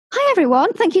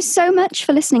everyone. Thank you so much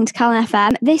for listening to Callan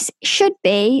FM. This should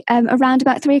be around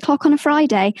about 3:00 on a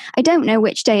Friday. I don't know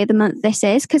which day of the month this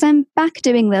is because I'm back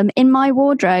doing them in my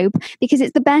wardrobe because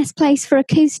it's the best place for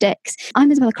acoustics.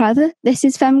 I'm Isabella Crowther. This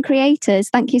is Femme Creators.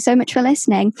 Thank you so much for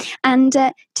listening. And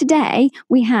today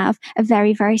we have a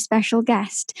very, very special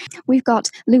guest. We've got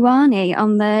Luani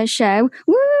on the show.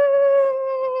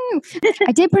 Woo!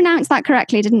 I did pronounce that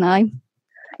correctly, didn't I?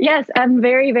 Yes, I'm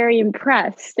very, very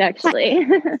impressed, actually.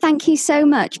 Thank you so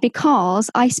much,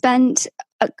 because I spent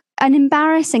an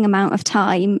embarrassing amount of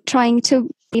time trying to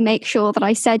make sure that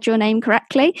I said your name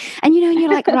correctly. And you're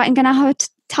like, right, I'm going to have a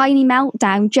tiny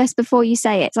meltdown just before you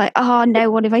say it. It's like, oh no,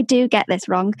 what if I do get this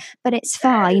wrong? But it's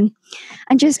fine.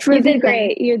 And just you did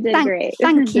great. You did great.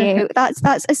 Thank you. That's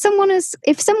if someone is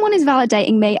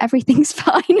validating me, everything's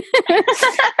fine.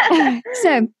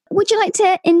 So, would you like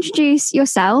to introduce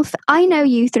yourself? I know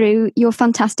you through your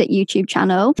fantastic YouTube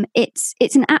channel. It's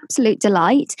an absolute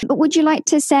delight. But would you like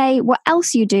to say what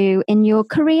else you do in your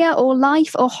career or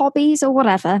life or hobbies or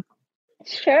whatever?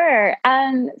 Sure.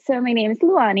 So my name is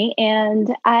Luani,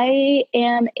 and I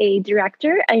am a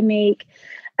director. I make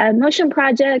motion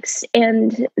projects,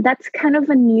 and that's kind of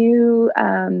a new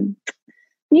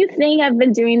thing I've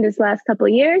been doing this last couple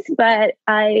of years, but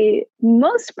I'm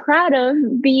most proud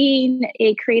of being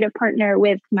a creative partner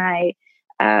with my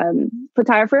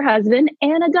photographer husband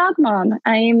and a dog mom.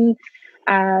 I'm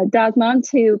a dog mom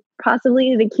to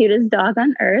possibly the cutest dog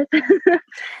on earth.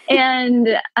 And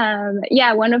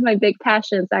one of my big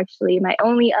passions, actually, my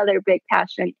only other big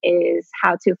passion is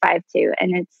How to 5'2".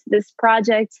 And it's this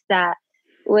project that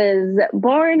was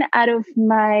born out of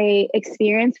my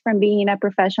experience from being a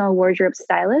professional wardrobe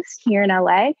stylist here in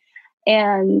LA,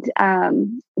 and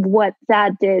what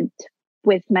that did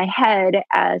with my head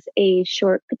as a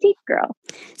short petite girl.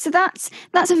 So that's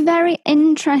a very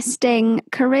interesting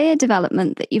career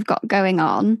development that you've got going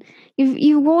on.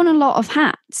 You've worn a lot of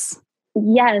hats.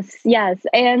 Yes.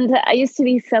 And I used to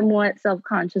be somewhat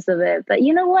self-conscious of it, but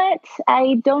you know what?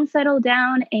 I don't settle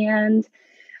down, and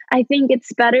I think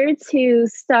it's better to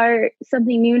start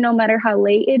something new no matter how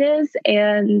late it is,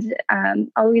 and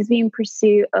always be in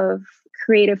pursuit of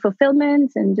creative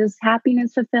fulfillment and just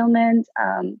happiness fulfillment.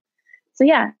 So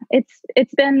yeah,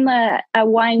 it's been a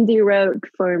windy road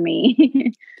for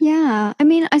me. Yeah, I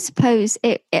mean, I suppose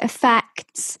it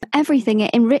affects everything.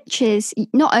 It enriches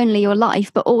not only your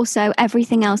life, but also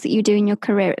everything else that you do in your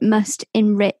career. It must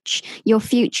enrich your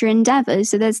future endeavors.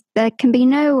 So there can be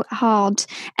no hard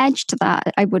edge to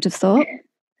that, I would have thought.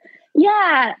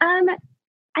 Yeah,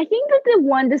 I think that the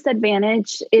one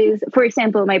disadvantage is, for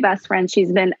example, my best friend,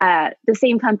 she's been at the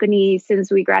same company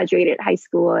since we graduated high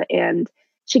school, and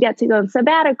she got to go on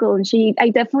sabbatical, and I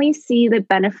definitely see the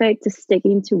benefit to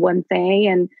sticking to one thing.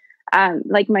 And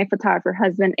like my photographer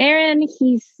husband, Aaron,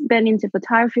 he's been into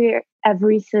photography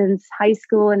ever since high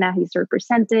school, and now he's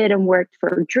represented and worked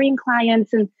for dream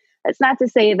clients. And that's not to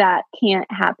say that can't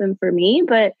happen for me,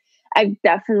 but I've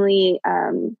definitely,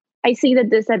 I see the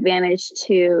disadvantage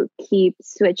to keep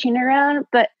switching around.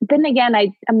 But then again,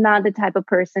 I'm not the type of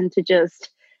person to just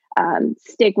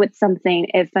stick with something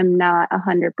if I'm not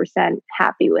 100%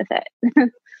 happy with it.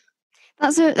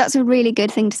 That's a really good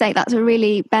thing to say. That's a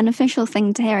really beneficial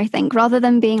thing to hear, I think, rather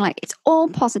than being like, it's all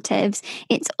positives,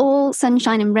 it's all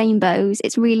sunshine and rainbows.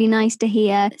 It's really nice to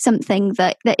hear something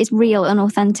that is real and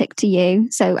authentic to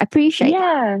you. So I appreciate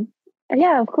that.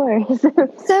 Yeah, of course.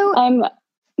 So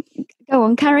go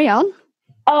on, carry on.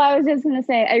 Oh, I was just going to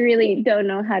say, I really don't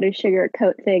know how to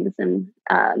sugarcoat things, and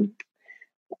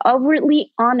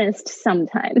overtly honest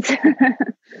sometimes.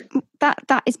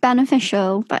 That is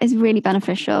beneficial. That is really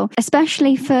beneficial,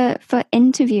 especially for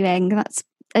interviewing. That's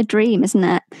a dream, isn't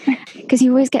it? Because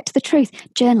you always get to the truth.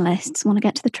 Journalists want to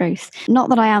get to the truth. Not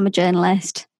that I am a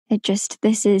journalist.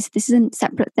 This is a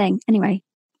separate thing. Anyway,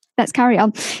 let's carry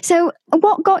on. So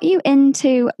what got you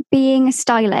into being a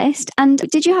stylist, and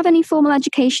did you have any formal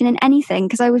education in anything?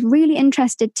 Because I was really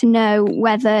interested to know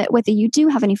whether you do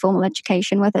have any formal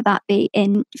education, whether that be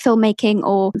in filmmaking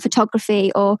or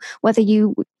photography, or whether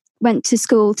you went to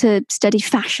school to study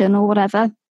fashion or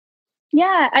whatever.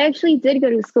 Yeah, I actually did go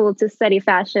to school to study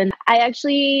fashion. I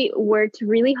actually worked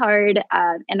really hard,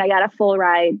 and I got a full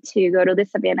ride to go to the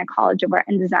Savannah College of Art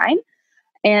and Design.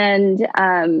 And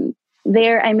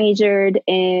there I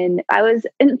was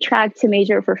in track to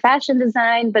major for fashion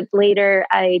design, but later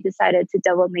I decided to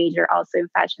double major also in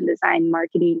fashion design,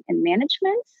 marketing, and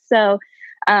management. So,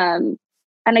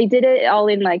 and I did it all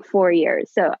in like 4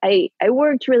 years. So I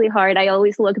worked really hard. I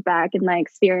always look back at my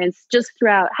experience just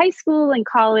throughout high school and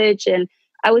college. And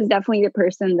I was definitely the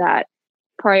person that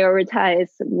prioritize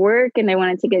work and I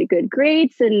wanted to get good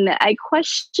grades. And I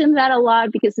questioned that a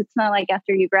lot because it's not like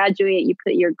after you graduate, you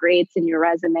put your grades in your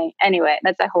resume. Anyway,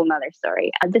 that's a whole nother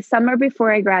story. The summer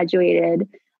before I graduated,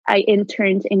 I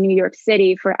interned in New York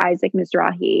City for Isaac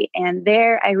Mizrahi. And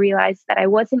there I realized that I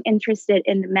wasn't interested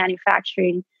in the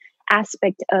manufacturing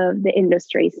aspect of the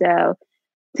industry. So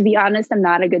to be honest, I'm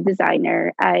not a good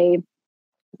designer. I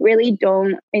really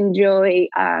don't enjoy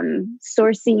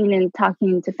sourcing and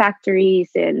talking to factories,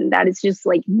 and that is just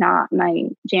like not my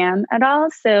jam at all.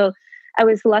 So I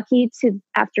was lucky to,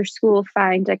 after school,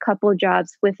 find a couple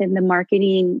jobs within the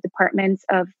marketing departments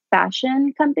of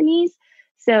fashion companies.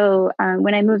 So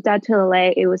when I moved out to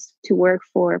LA, it was to work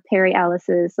for Perry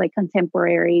Ellis's like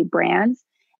contemporary brands,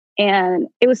 and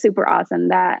it was super awesome.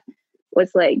 That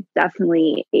was like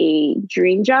definitely a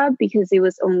dream job because it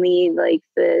was only like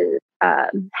the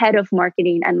head of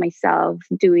marketing and myself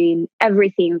doing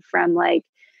everything from like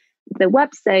the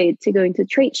website to going to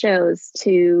trade shows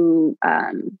to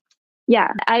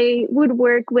I would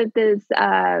work with this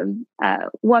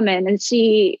woman, and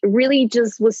she really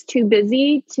just was too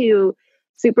busy to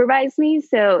supervise me.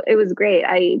 So it was great.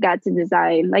 I got to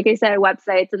design, like I said,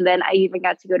 websites, and then I even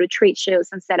got to go to trade shows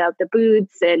and set up the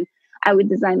booths, and I would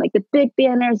design like the big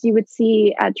banners you would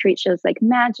see at trade shows like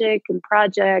Magic and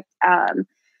Project.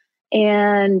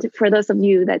 And for those of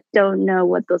you that don't know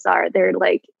what those are, they're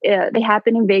like, they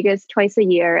happen in Vegas twice a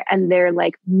year, and they're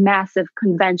like massive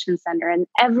convention center, and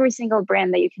every single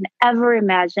brand that you can ever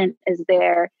imagine is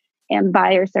there. And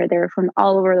buyers are there from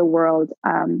all over the world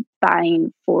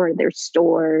buying for their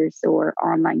stores or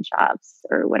online shops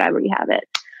or whatever you have it.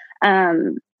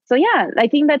 So yeah, I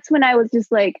think that's when I was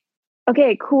just like,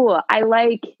 okay, cool.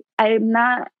 I'm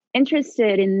not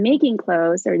interested in making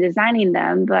clothes or designing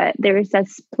them, but there's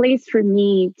this place for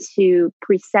me to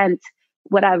present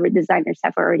whatever designers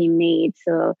have already made.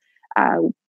 So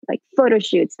like photo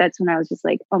shoots, that's when I was just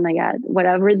like, oh my God,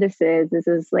 whatever this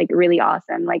is like really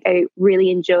awesome. Like I really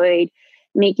enjoyed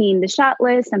making the shot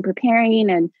list and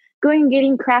preparing and going and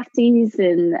getting crafties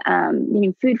and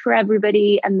getting food for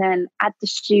everybody. And then at the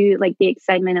shoot, like the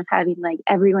excitement of having like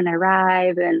everyone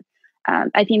arrive. And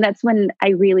I think that's when I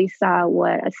really saw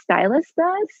what a stylist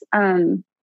does.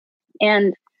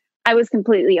 And I was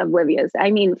completely oblivious.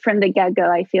 I mean, from the get-go,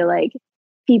 I feel like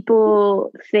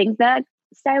people think that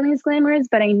styling is glamorous,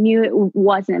 but I knew it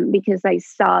wasn't because I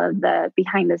saw the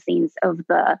behind the scenes of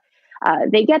the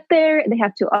they get there, they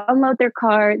have to unload their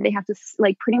car, they have to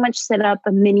like pretty much set up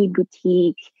a mini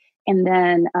boutique. And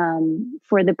then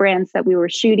for the brands that we were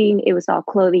shooting, it was all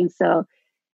clothing. So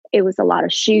it was a lot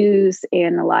of shoes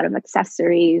and a lot of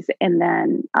accessories. And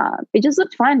then it just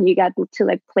looked fun. You got to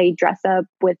like play dress up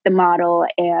with the model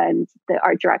and the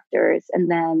art directors.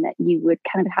 And then you would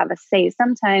kind of have a say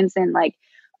sometimes in like,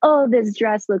 oh, this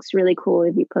dress looks really cool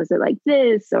if you pose it like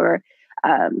this. Or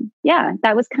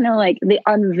that was kind of like the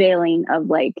unveiling of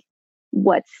like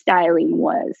what styling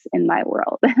was in my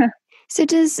world. So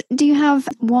do you have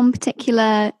one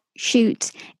particular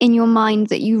shoot in your mind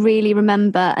that you really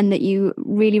remember and that you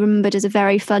really remembered as a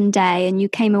very fun day and you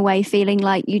came away feeling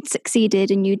like you'd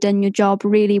succeeded and you'd done your job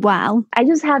really well? I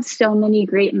just have so many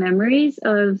great memories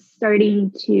of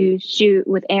starting to shoot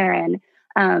with Aaron,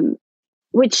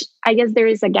 which I guess there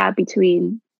is a gap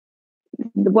between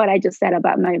what I just said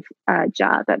about my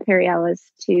job at Perry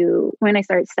Ellis to when I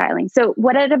started styling. So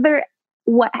what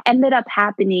ended up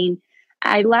happening,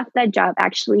 I left that job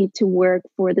actually to work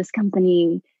for this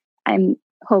company. I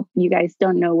hope you guys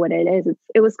don't know what it is.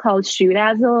 It was called Shoe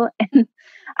Dazzle, and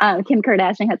Kim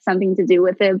Kardashian had something to do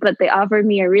with it, but they offered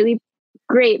me a really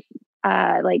great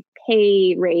like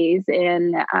pay raise,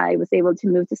 and I was able to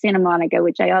move to Santa Monica,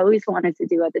 which I always wanted to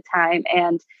do at the time.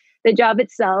 And the job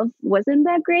itself wasn't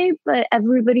that great, but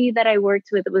everybody that I worked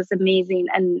with was amazing.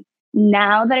 And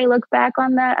now that I look back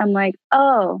on that, I'm like,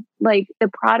 oh, like the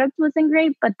product wasn't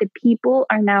great, but the people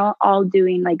are now all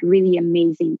doing like really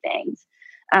amazing things.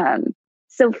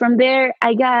 So from there,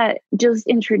 I got just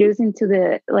introduced into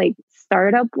the like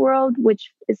startup world,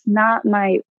 which is not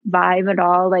my vibe at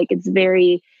all. Like it's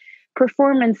very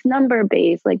performance number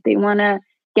based. Like they want to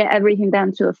get everything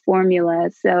down to a formula.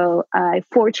 So I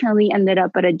fortunately ended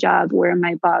up at a job where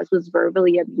my boss was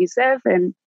verbally abusive,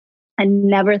 and I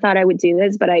never thought I would do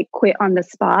this, but I quit on the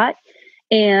spot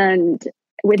and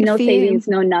with no savings,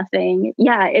 no nothing.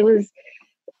 Yeah, it was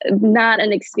not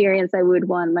an experience I would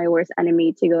want my worst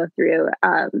enemy to go through.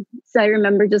 So I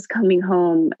remember just coming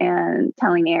home and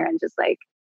telling Aaron, just like,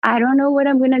 I don't know what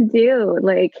I'm going to do.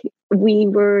 Like we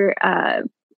were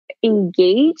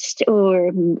engaged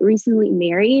or recently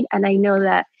married. And I know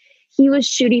that he was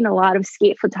shooting a lot of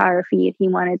skate photography and he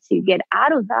wanted to get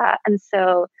out of that. And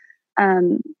so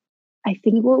I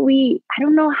think I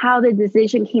don't know how the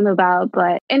decision came about,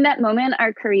 but in that moment,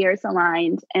 our careers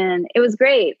aligned and it was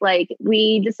great. Like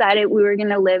we decided we were going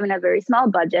to live in a very small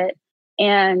budget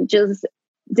and just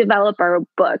develop our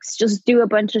books, just do a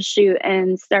bunch of shoot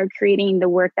and start creating the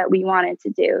work that we wanted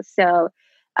to do. So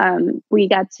we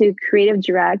got to creative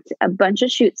direct a bunch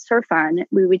of shoots for fun.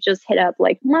 We would just hit up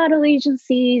like model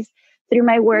agencies. Through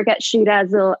my work at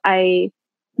Shoedazzle, I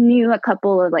knew a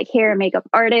couple of like hair and makeup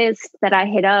artists that I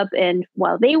hit up, and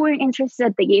while they weren't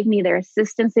interested, they gave me their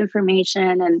assistant's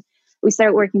information and we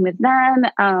started working with them.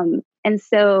 And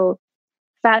so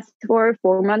fast forward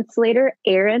 4 months later,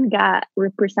 Erin got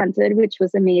represented, which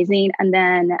was amazing. And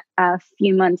then a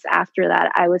few months after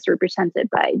that, I was represented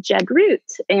by Jed Root.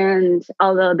 And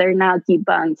although they're now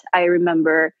debunked, I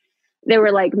remember they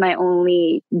were like my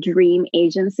only dream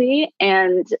agency.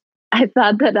 And I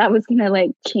thought that was going to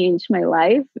like change my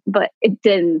life, but it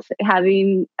didn't.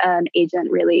 Having an agent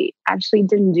really actually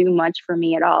didn't do much for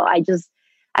me at all. I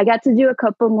got to do a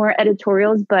couple more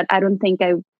editorials, but I don't think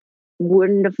I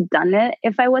wouldn't have done it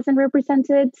if I wasn't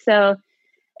represented. So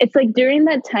it's like during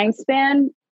that time span,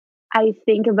 I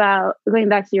think about going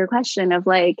back to your question of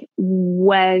like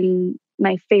when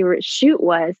my favorite shoot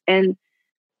was. And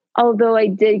although I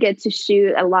did get to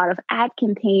shoot a lot of ad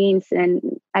campaigns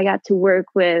and I got to work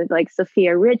with like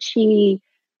Sophia Richie,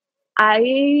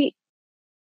 I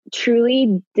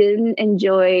truly didn't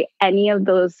enjoy any of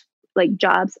those like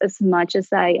jobs as much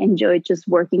as I enjoyed just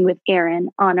working with Erin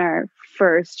on our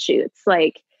first shoots.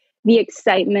 Like the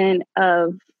excitement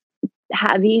of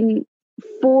having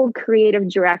full creative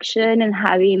direction and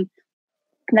having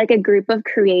like a group of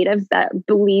creatives that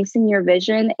believes in your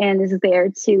vision and is there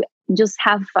to just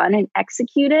have fun and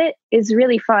execute it is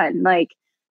really fun. Like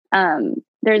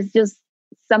there's just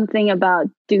something about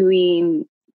doing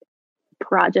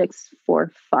projects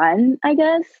for fun, I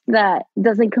guess, that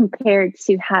doesn't compare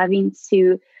to having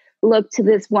to look to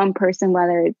this one person,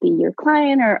 whether it be your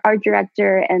client or art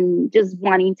director, and just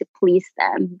wanting to please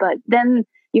them. But then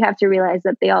you have to realize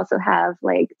that they also have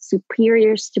like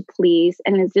superiors to please.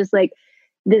 And it's just like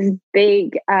this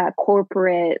big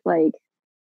corporate, like,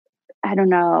 I don't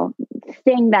know,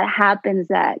 thing that happens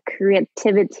that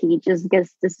creativity just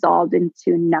gets dissolved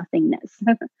into nothingness.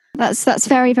 That's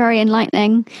very, very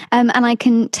enlightening. And I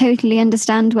can totally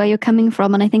understand where you're coming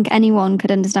from. And I think anyone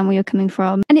could understand where you're coming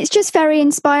from. And it's just very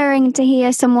inspiring to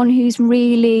hear someone who's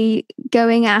really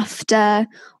going after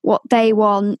what they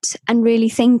want and really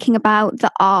thinking about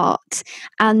the art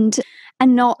and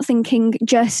not thinking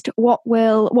just what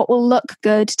will look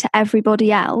good to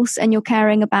everybody else. And you're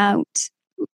caring about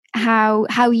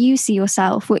how you see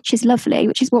yourself, which is lovely,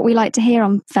 which is what we like to hear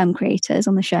on Femme Creators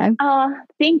on the show. Oh,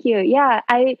 thank you. Yeah,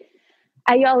 I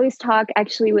always talk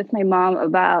actually with my mom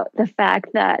about the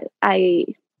fact that I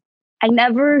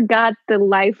never got the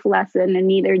life lesson, and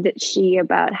neither did she,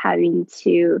 about having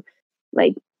to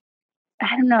like,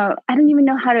 I don't even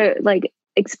know how to like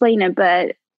explain it,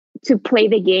 but to play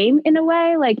the game in a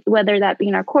way, like whether that be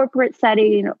in a corporate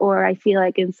setting or I feel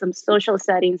like in some social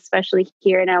settings, especially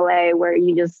here in LA, where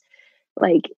you just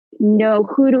like know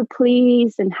who to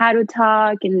please and how to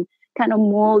talk and kind of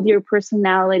mold your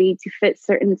personality to fit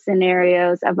certain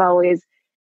scenarios. I've always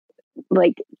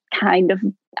been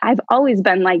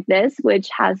like this, which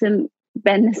hasn't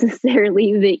been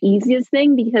necessarily the easiest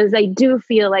thing, because I do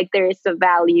feel like there is a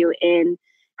value in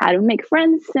how to make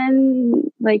friends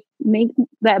and like make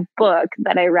that book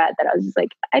that I read that I was just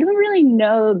like, I don't really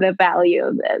know the value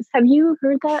of this. Have you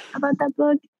heard about that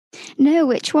book? No,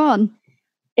 which one?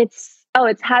 It's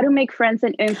How to Make Friends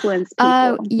and Influence People.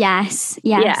 Oh, yes.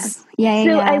 Yeah.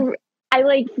 So I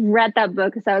like read that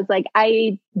book because I was like,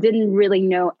 I didn't really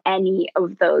know any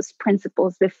of those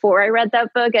principles before I read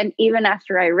that book. And even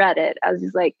after I read it, I was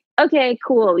just like, okay,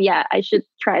 cool. Yeah, I should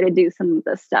try to do some of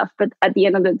this stuff. But at the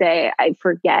end of the day, I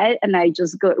forget and I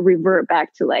just revert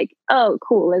back to like, oh,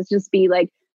 cool. Let's just be like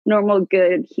normal,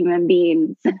 good human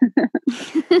beings.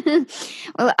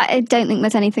 Well, I don't think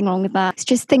there's anything wrong with that. It's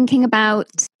just thinking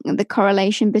about the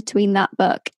correlation between that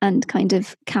book and kind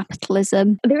of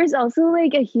capitalism. There's also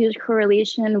like a huge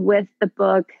correlation with the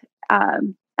book.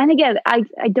 And again, I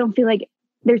don't feel like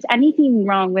there's anything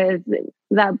wrong with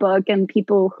that book and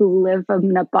people who live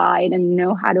and abide and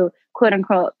know how to quote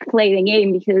unquote play the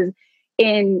game, because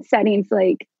in settings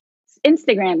like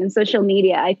Instagram and social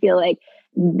media, I feel like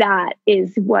that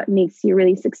is what makes you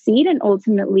really succeed and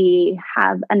ultimately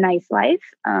have a nice life.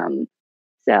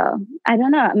 So I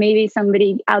don't know, maybe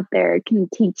somebody out there can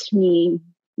teach me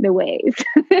the ways.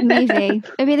 maybe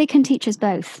they can teach us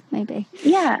both, maybe.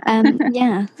 Yeah.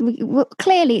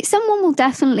 Clearly someone will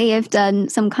definitely have done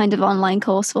some kind of online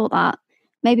course for that,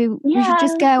 Maybe we should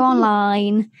just go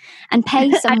online and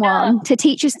pay someone to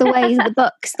teach us the ways of the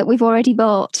books that we've already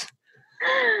bought.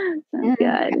 Sounds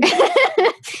good.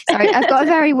 Sorry, I've got a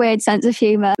very weird sense of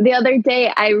humor. The other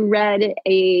day I read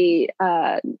a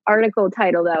article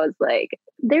title that was like,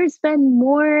 there's been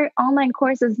more online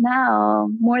courses now,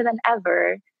 more than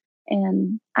ever.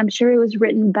 And I'm sure it was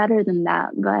written better than that.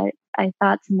 But I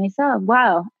thought to myself,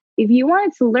 wow, if you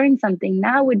wanted to learn something,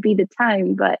 now would be the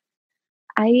time. But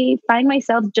I find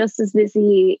myself just as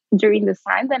busy during this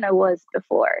time than I was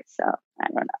before. So I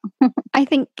don't know. I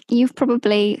think you've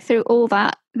probably, through all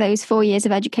those 4 years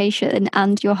of education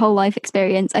and your whole life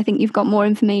experience, I think you've got more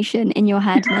information in your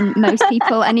head than most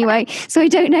people anyway. So I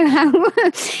don't know how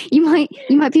you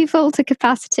might be full to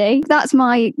capacity. That's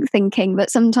my thinking,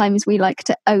 but sometimes we like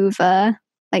to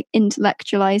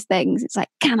intellectualize things. It's like,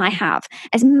 can I have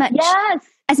as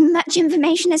much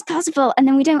information as possible? And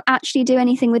then we don't actually do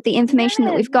anything with the information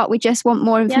that we've got. We just want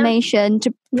more information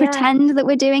to pretend that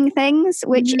we're doing things,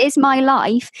 which is my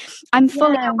life. I'm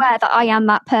fully aware that I am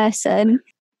that person.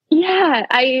 Yeah,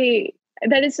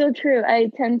 that is so true.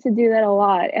 I tend to do that a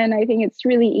lot. And I think it's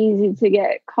really easy to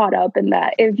get caught up in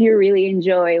that if you really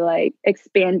enjoy like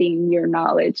expanding your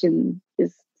knowledge and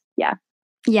just,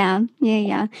 Yeah.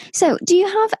 So do you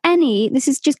have any, this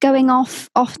is just going off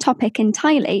topic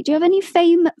entirely, do you have any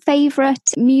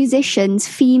favorite musicians,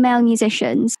 female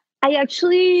musicians? I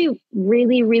actually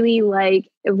really, really like,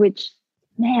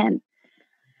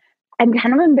 I'm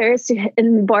kind of embarrassed to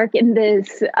embark in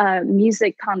this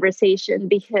music conversation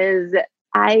because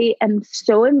I am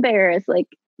so embarrassed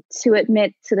to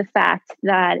admit to the fact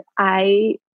that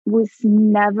I was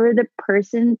never the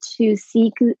person to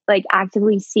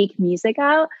actively seek music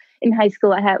out. In high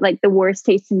school, I had the worst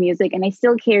taste in music, and I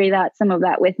still carry some of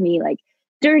that with me,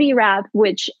 dirty rap,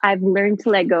 which I've learned to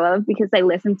let go of because I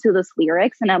listen to those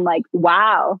lyrics and I'm like,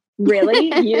 wow,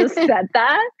 really? You said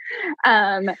that?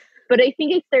 But I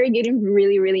think I started getting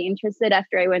really, really interested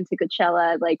after I went to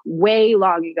Coachella, way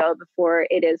long ago, before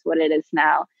it is what it is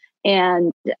now.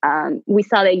 And we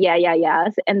saw the Yeah Yeah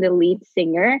Yeahs, and the lead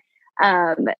singer,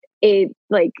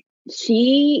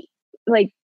 she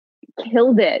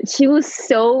killed it. She was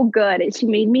so good. She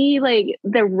made me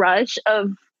the rush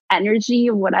of energy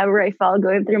of whatever I felt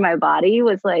going through my body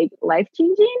was life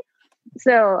changing.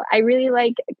 So I really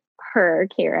like her,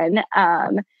 Karen.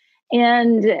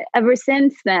 And ever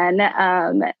since then,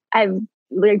 I've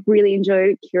really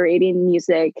enjoyed curating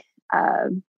music.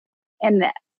 And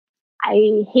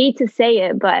I hate to say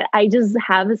it, but I just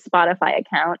have a Spotify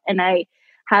account and I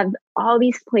have all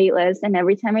these playlists. And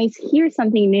every time I hear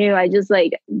something new, I just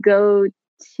go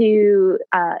to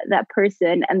that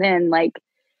person and then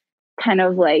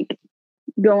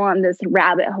go on this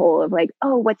rabbit hole of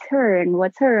oh, what's her and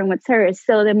what's her and what's her.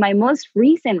 So then my most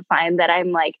recent find that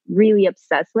I'm really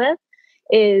obsessed with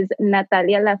is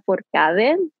Natalia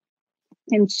Lafourcade.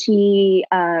 And she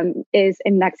is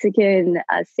a Mexican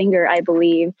singer, I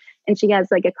believe. And she has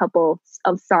a couple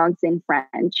of songs in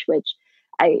French, which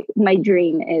my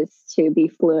dream is to be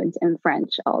fluent in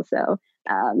French also.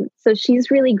 So she's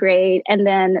really great. And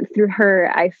then through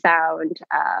her, I found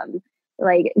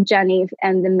Jenny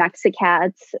and the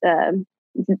Mexicats.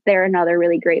 They're another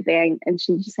really great band, and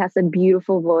she just has a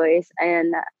beautiful voice.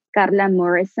 And Carla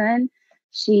Morrison,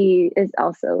 she is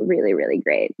also really, really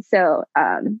great. So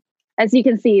as you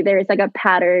can see, there's a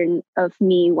pattern of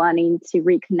me wanting to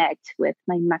reconnect with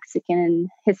my Mexican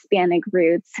Hispanic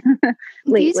roots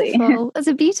lately. Beautiful. It's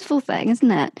a beautiful thing, isn't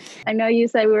it? I know you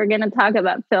said we were going to talk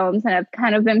about films, and I've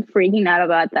kind of been freaking out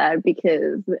about that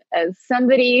because as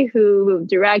somebody who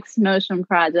directs motion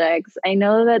projects, I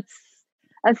know that's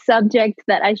a subject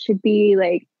that I should be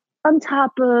on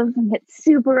top of and get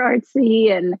super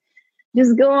artsy and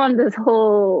just go on this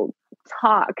whole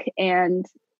talk, and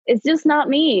it's just not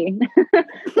me.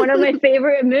 One of my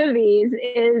favorite movies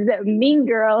is Mean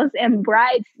Girls and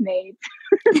Bridesmaids.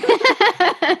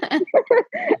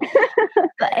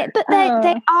 but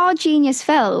they are genius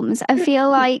films. I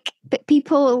feel like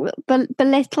people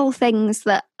belittle things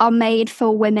that are made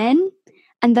for women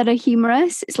and that are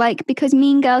humorous. It's because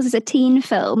Mean Girls is a teen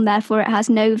film, therefore it has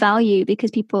no value because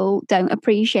people don't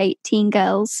appreciate teen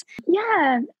girls.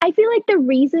 Yeah, I feel like the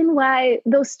reason why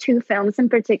those two films in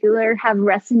particular have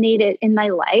resonated in my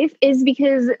life is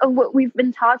because of what we've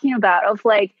been talking about of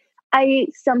I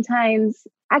sometimes,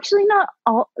 actually not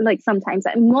all, sometimes,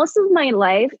 most of my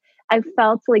life, I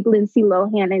felt like Lindsay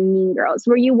Lohan in Mean Girls,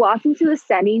 where you walk into a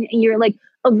setting and you're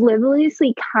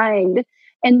obliviously kind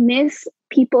and miss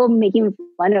people making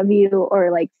fun of you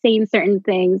or saying certain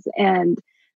things, and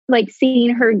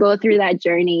seeing her go through that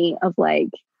journey of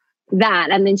that,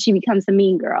 and then she becomes a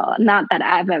mean girl. Not that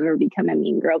I've ever become a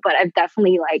mean girl, but I've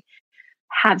definitely like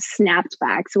have snapped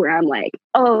backs where I'm like,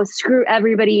 oh, screw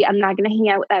everybody. I'm not going to hang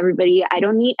out with everybody. I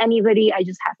don't need anybody. I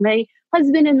just have my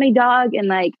husband and my dog. And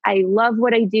like, I love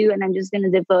what I do. And I'm just going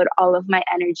to devote all of my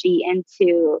energy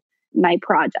into my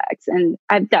projects. And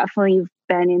I've definitely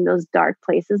been in those dark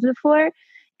places before.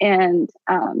 And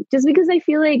just because I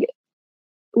feel like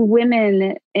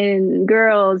women and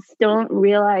girls don't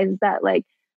realize that like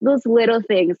those little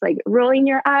things, like rolling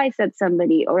your eyes at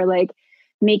somebody or like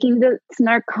making the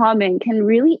snark comment can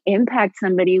really impact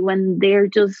somebody when they're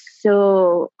just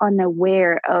so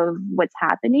unaware of what's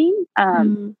happening.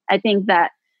 I think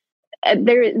that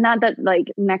there, not that like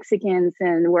Mexicans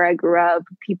and where I grew up,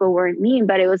 people weren't mean,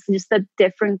 but it was just a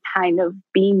different kind of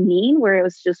being mean where it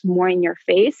was just more in your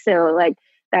face. So like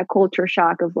that culture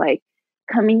shock of like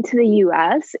coming to the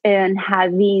US and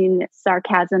having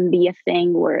sarcasm be a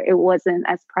thing where it wasn't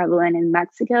as prevalent in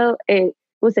Mexico, it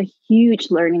was a huge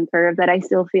learning curve that I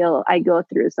still feel I go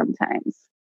through sometimes.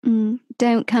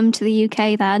 Don't come to the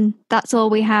UK then. That's all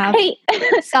we have. Hey,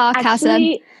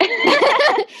 sarcasm.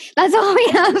 That's all we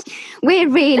have.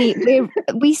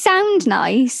 We sound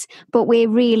nice, but we're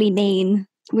really mean.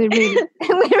 We're really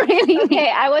mean.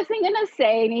 Okay, I wasn't gonna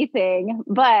say anything,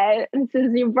 but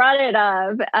since you brought it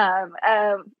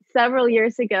up, several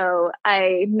years ago,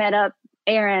 I met up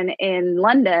Aaron in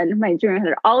London. My dream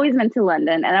had always been to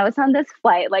London, and I was on this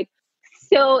flight, like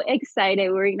so excited.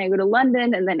 We were gonna go to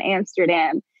London and then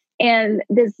Amsterdam. And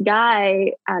this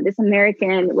guy, this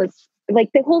American, was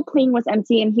like the whole plane was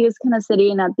empty, and he was kind of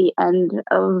sitting at the end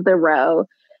of the row.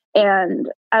 And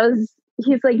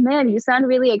he's like, "Man, you sound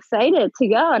really excited to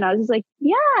go." And I was just like,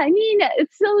 "Yeah, I mean,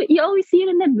 it's so, you always see it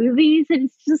in the movies, and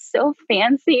it's just so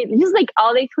fancy. It's just like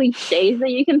all the cliches that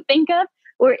you can think of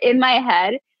were in my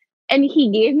head." And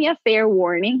he gave me a fair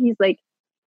warning. He's like,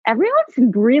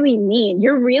 "Everyone's really mean.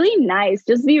 You're really nice.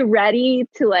 Just be ready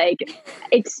to like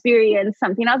experience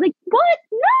something." I was like, "What?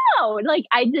 No!" Like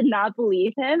I did not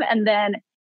believe him. And then,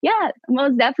 yeah,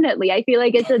 most definitely. I feel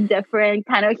like it's a different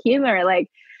kind of humor. Like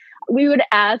we would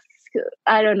ask,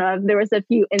 I don't know if there was a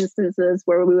few instances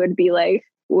where we would be like,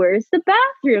 "Where's the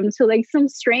bathroom?" to like some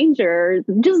stranger,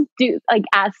 just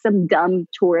ask some dumb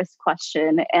tourist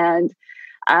question. And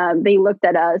they looked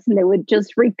at us and they would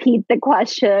just repeat the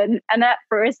question. And at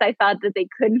first I thought that they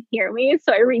couldn't hear me.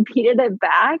 So I repeated it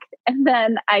back. And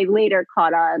then I later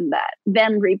caught on that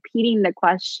them repeating the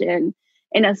question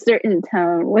in a certain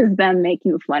tone was them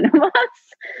making fun of us.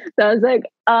 So I was like,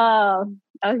 oh,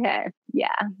 okay.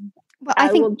 Yeah. Well,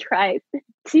 I will try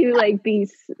to like be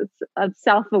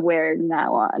self-aware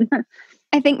now on.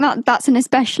 I think that's an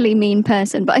especially mean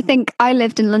person, but I think I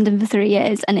lived in London for 3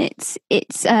 years, and it's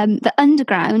the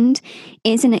underground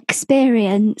is an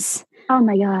experience. Oh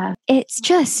my god! It's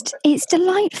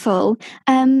delightful.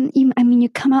 You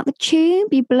come out the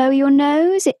tube, you blow your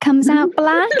nose, it comes out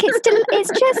black.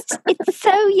 It's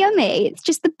so yummy. It's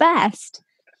just the best.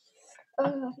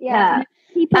 Oh, yeah.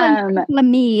 People are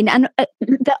mean, and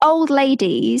the old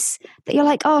ladies that you're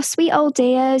like, "Oh, sweet old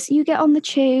dears, you get on the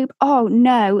tube." Oh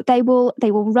no, they will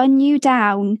run you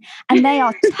down, and they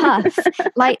are tough.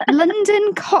 Like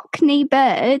London Cockney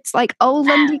birds, like old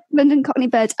London Cockney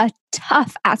birds are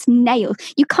tough as nails.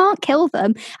 You can't kill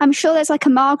them. I'm sure there's like a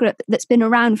Margaret that's been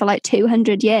around for like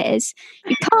 200 years.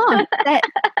 You can't.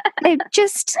 They're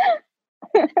just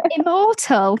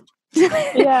immortal.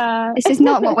 Yeah. This is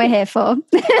not what we're here for.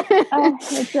 Oh,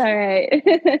 it's all right.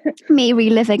 Me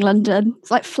reliving London.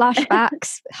 It's like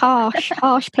flashbacks.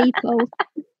 harsh people.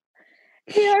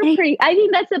 They are pretty. I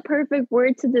think that's a perfect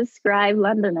word to describe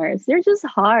Londoners. They're just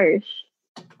harsh.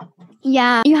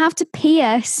 Yeah, you have to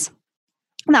pierce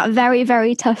that very,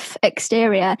 very tough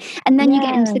exterior, and then you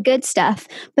get into the good stuff,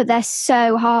 but they're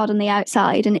so hard on the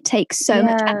outside, and it takes so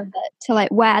much effort to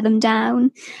like wear them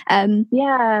down. I mean,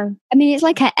 it's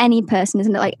like any person,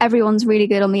 isn't it? Like everyone's really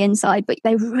good on the inside, but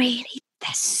they're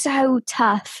so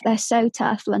tough. They're so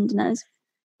tough, Londoners.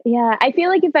 Yeah, I feel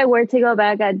like if I were to go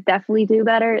back, I'd definitely do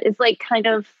better. It's like kind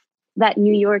of that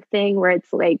New York thing where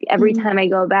it's like every time I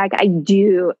go back, I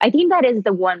think that is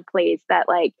the one place that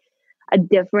like a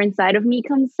different side of me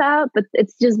comes out, but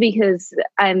it's just because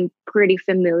I'm pretty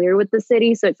familiar with the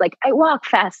city. So it's like, I walk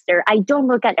faster. I don't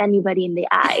look at anybody in the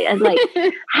eye and like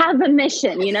have a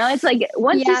mission, you know? It's like,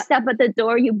 once you step at the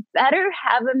door, you better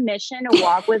have a mission and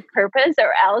walk with purpose,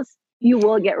 or else you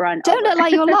will get run Don't look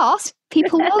like you're lost.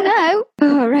 People will know.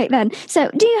 Oh, right then. So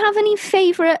do you have any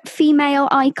favorite female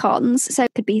icons? So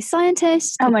it could be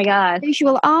scientists. Oh my gosh.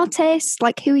 Visual artists.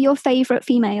 Like, who are your favorite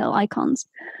female icons?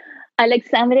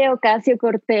 Alexandria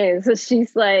Ocasio-Cortez. So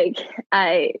she's like,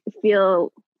 I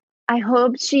I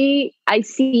hope I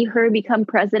see her become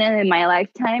president in my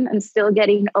lifetime. I'm still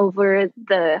getting over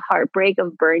the heartbreak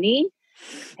of Bernie.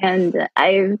 And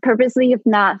I purposely have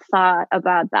not thought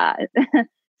about that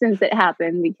since it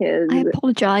happened because I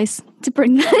apologize to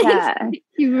bring that. Yeah.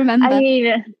 You remember. I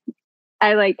mean,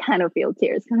 I like kind of feel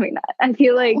tears coming out. I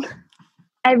feel like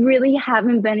I really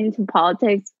haven't been into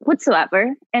politics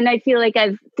whatsoever. And I feel like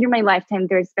through my lifetime,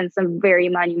 there's been some very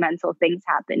monumental things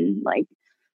happen, like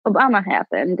Obama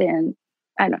happened, and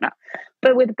I don't know.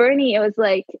 But with Bernie, it was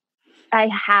like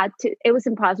it was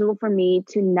impossible for me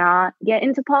to not get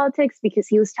into politics because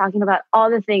he was talking about all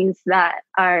the things that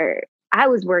I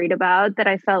was worried about, that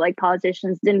I felt like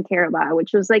politicians didn't care about,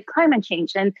 which was like climate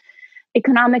change and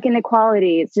economic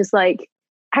inequality. It's just like,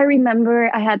 I remember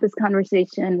I had this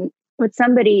conversation with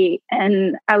somebody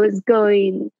and I was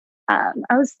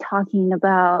talking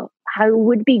about how it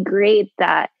would be great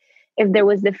that if there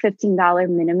was the $15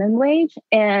 minimum wage,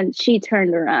 and she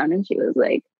turned around and she was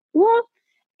like, well,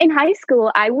 in high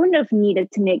school, I wouldn't have needed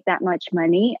to make that much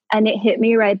money. And it hit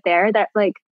me right there that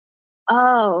like,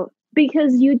 oh,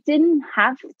 because you didn't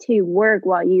have to work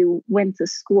while you went to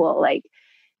school. Like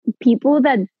people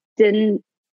that didn't,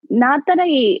 not that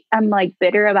I'm like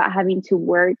bitter about having to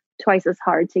work twice as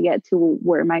hard to get to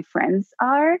where my friends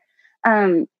are.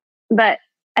 But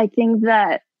I think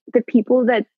that the people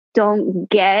that don't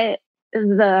get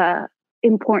the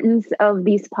importance of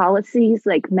these policies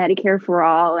like Medicare for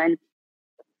all and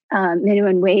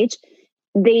minimum wage,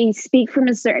 they speak from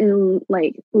a certain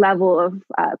like level of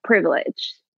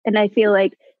privilege. And I feel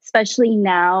like, especially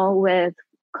now with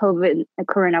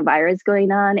coronavirus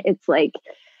going on, it's like,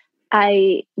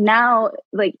 I now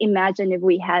like imagine if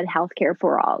we had healthcare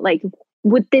for all, like,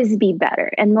 would this be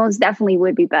better? And most definitely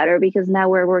would be better, because now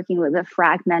we're working with a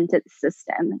fragmented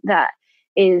system that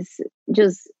is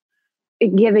just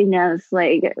giving us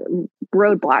like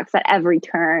roadblocks at every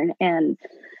turn. And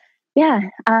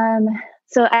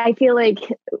so I feel like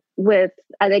with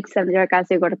Alexandria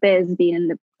Ocasio-Cortez being in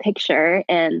the picture,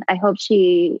 and I hope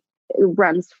she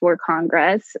runs for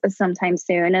Congress sometime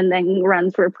soon and then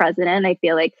runs for president, I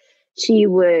feel like she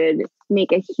would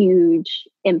make a huge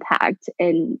impact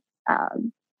in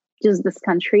just this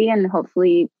country, and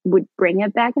hopefully would bring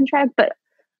it back on track. But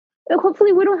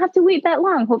hopefully we don't have to wait that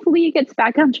long. Hopefully it gets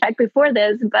back on track before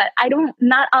this, but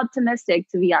not optimistic,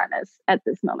 to be honest, at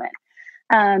this moment.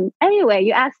 Anyway,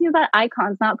 you asked me about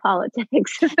icons, not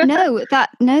politics. No,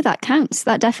 that counts.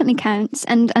 That definitely counts.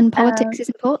 And politics is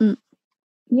important.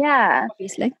 Yeah.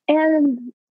 Obviously.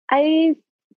 And I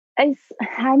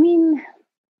mean,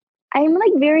 I'm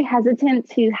like very hesitant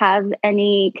to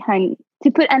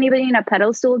put anybody in a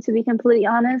pedestal, to be completely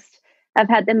honest. I've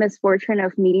had the misfortune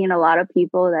of meeting a lot of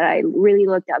people that I really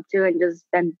looked up to and just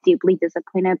been deeply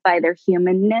disappointed by their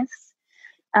humanness.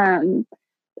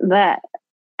 But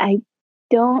I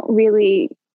don't really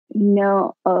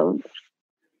know of,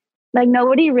 like,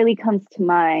 nobody really comes to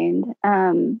mind.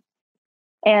 And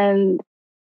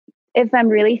if I'm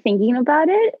really thinking about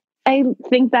it, I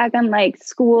think back on like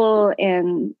school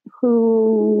and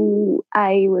who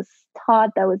I was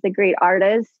taught that was a great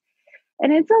artist.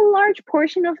 And it's a large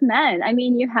portion of men. I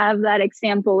mean, you have that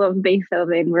example of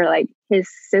Beethoven where like his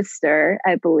sister,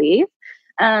 I believe,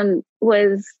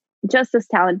 was just as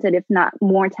talented, if not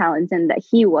more talented than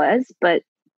he was, but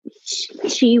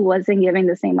she wasn't given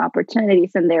the same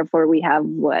opportunities. And therefore we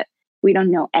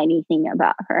don't know anything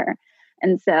about her.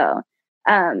 And so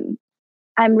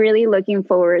I'm really looking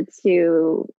forward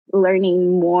to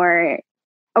learning more,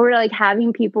 or like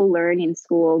having people learn in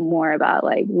school more about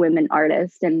like women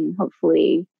artists, and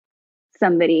hopefully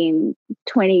somebody in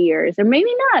 20 years, or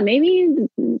maybe not, maybe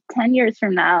 10 years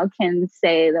from now, can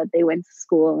say that they went to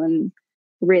school and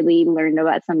really learned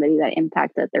about somebody that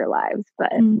impacted their lives.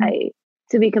 But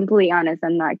to be completely honest,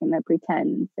 I'm not going to pretend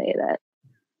and say that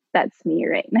that's me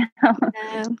right now.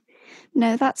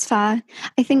 No, that's fair.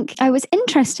 I think I was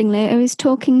interviewing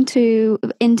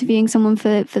someone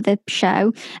for the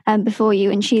show before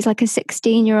you, and she's like a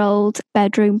 16-year-old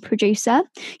bedroom producer.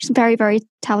 She's very, very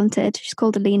talented. She's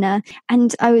called Alina.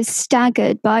 And I was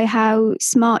staggered by how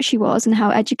smart she was and how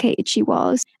educated she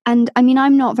was. And I mean,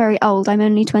 I'm not very old. I'm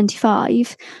only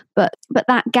 25. But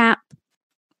that gap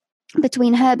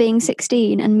between her being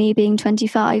 16 and me being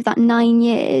 25, that 9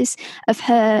 years of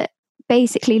her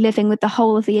basically living with the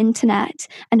whole of the internet,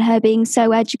 and her being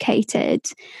so educated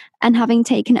and having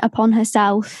taken it upon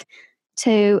herself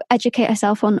to educate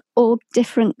herself on all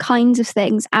different kinds of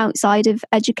things outside of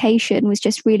education, was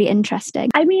just really interesting.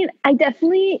 I mean, I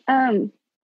definitely,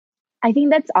 I think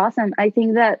that's awesome. I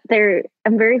think that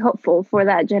I'm very hopeful for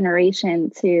that generation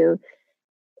to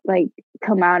like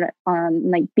come out on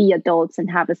like be adults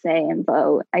and have a say and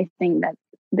vote, I think that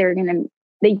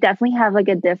they definitely have like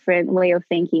a different way of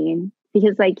thinking,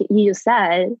 because like you just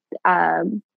said,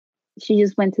 she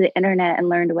just went to the internet and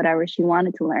learned whatever she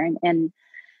wanted to learn. And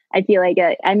I feel like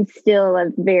I'm still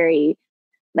a very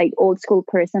like old school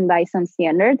person by some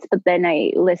standards, but then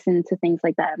I listen to things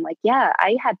like that. I'm like, yeah,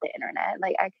 I had the internet.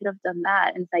 Like I could have done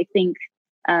that. And I think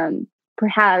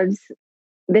perhaps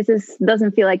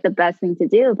doesn't feel like the best thing to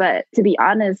do, but to be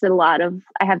honest, I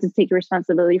have to take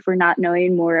responsibility for not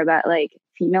knowing more about like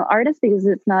female artists, because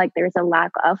it's not like there's a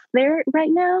lack of there right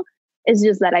now. It's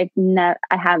just that I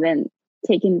haven't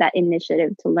taken that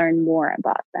initiative to learn more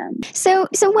about them. So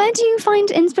where do you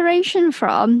find inspiration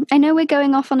from? I know we're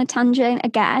going off on a tangent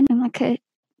again. I'm like a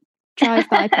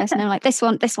drive-by person. I'm like this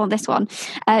one.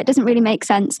 It doesn't really make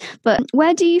sense. But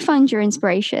where do you find your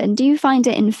inspiration? Do you find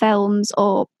it in films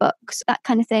or books, that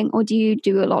kind of thing? Or do you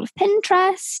do a lot of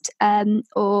Pinterest?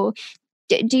 Or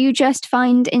do you just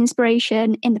find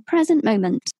inspiration in the present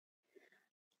moment?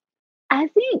 I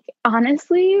think,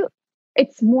 honestly,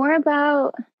 it's more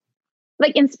about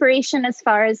like inspiration as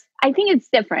far as, I think it's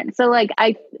different. So like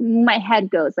my head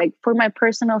goes like, for my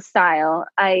personal style,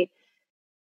 I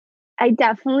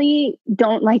definitely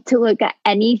don't like to look at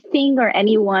anything or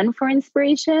anyone for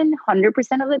inspiration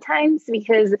 100% of the times,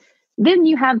 because then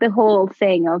you have the whole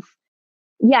thing of,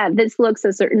 yeah, this looks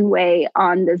a certain way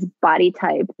on this body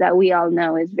type that we all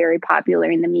know is very popular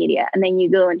in the media. And then you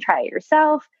go and try it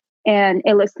yourself and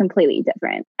it looks completely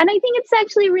different. And I think it's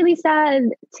actually really sad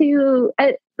to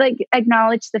like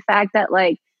acknowledge the fact that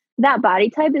like that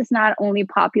body type is not only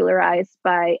popularized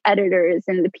by editors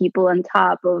and the people on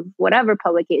top of whatever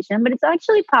publication, but it's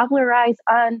actually popularized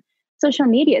on social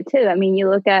media too. I mean, you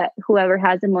look at whoever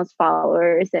has the most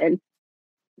followers, and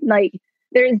like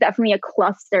there is definitely a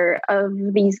cluster of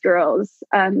these girls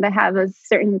that have a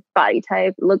certain body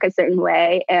type, look a certain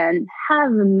way, and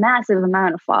have a massive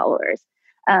amount of followers.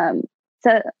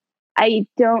 So I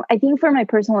think for my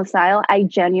personal style, I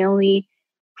genuinely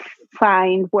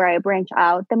find where I branch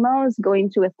out the most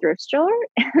going to a thrift store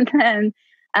and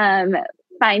then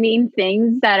finding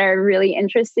things that are really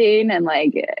interesting and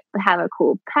like have a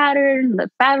cool pattern,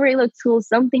 the fabric looks cool,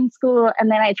 something's cool,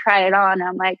 and then I try it on and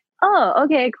I'm like, oh,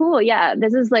 okay, cool. Yeah,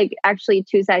 this is like actually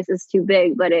 2 sizes too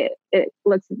big, but it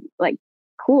looks like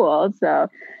cool. So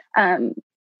I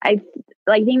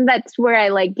think that's where I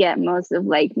like get most of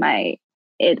like my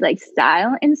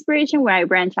style inspiration, where I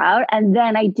branch out, and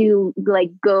then I do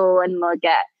like go and look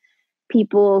at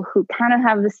people who kind of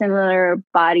have the similar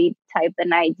body type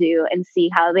than I do and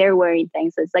see how they're wearing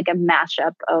things. So it's like a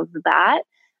mashup of that.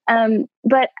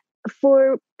 But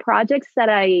for projects that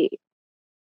I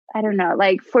don't know,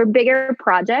 like for bigger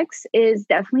projects is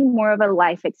definitely more of a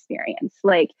life experience.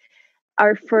 Like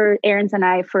for Aaron's and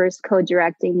I first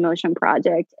co-directing motion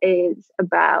project is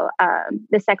about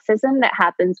the sexism that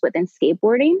happens within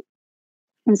skateboarding.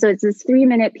 And so it's this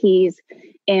 3-minute piece,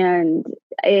 and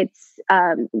it's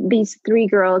these 3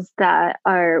 girls that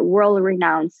are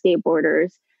world-renowned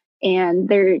skateboarders, and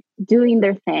they're doing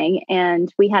their thing.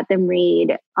 And we had them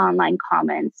read online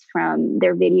comments from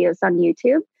their videos on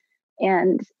YouTube,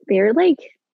 and they're like,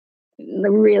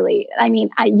 really, I mean,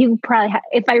 you probably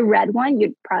if I read one,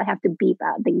 you'd probably have to beep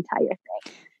out the entire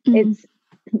thing. Mm-hmm. It's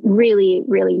really,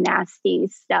 really nasty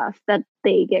stuff that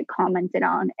they get commented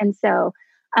on. And so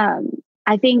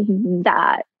I think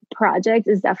that project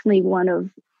is definitely one of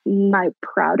my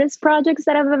proudest projects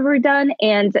that I've ever done.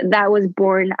 And that was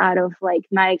born out of like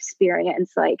my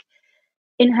experience, like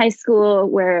in high school,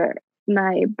 where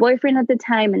my boyfriend at the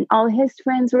time and all his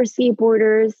friends were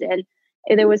skateboarders, and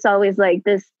there was always like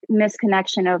this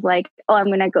misconnection of like, oh, I'm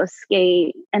going to go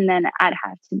skate, and then I'd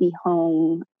have to be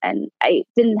home, and I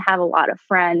didn't have a lot of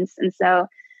friends. And so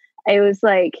I was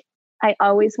like, I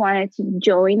always wanted to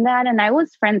join that, and I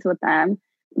was friends with them,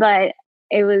 but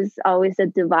it was always a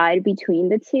divide between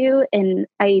the two. And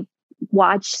I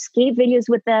watched skate videos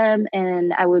with them,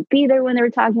 and I would be there when they were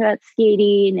talking about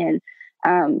skating.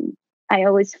 And I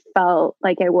always felt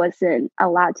like I wasn't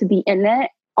allowed to be in it.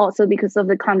 Also because of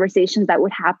the conversations that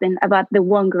would happen about the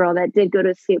one girl that did go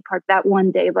to a skate park that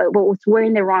one day, but was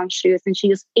wearing the wrong shoes, and she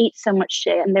just ate so much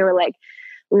shit, and they were like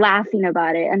laughing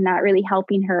about it and not really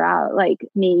helping her out like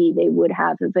maybe they would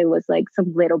have if it was like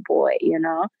some little boy, you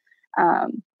know?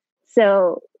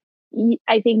 So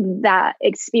I think that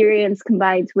experience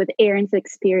combined with Aaron's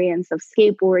experience of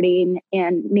skateboarding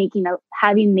and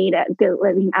having made a good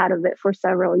living out of it for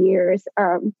several years,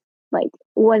 like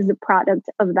was the product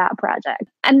of that project.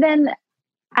 And then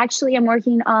actually I'm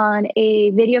working on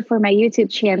a video for my YouTube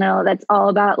channel that's all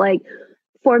about like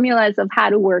formulas of how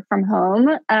to work from home.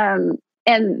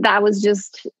 And that was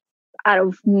just out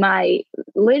of my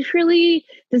literally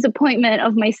disappointment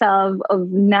of myself of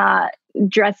not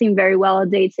dressing very well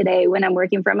day to day when I'm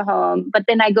working from home. But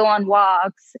then I go on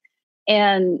walks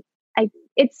and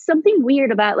it's something weird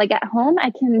about like at home,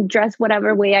 I can dress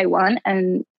whatever way I want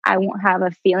and I won't have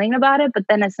a feeling about it. But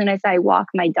then as soon as I walk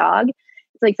my dog,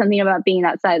 it's like something about being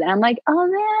outside that I'm like, oh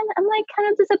man, I'm like kind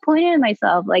of disappointed in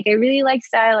myself. Like I really like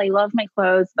style. I love my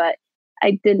clothes, but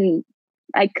I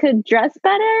could dress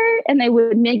better and it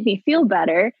would make me feel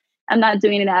better. I'm not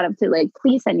doing it out of to like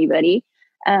please anybody.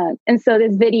 And so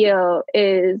this video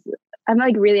I'm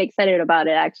like really excited about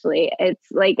it actually. It's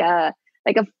like a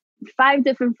 5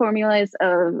 different formulas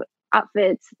of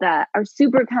outfits that are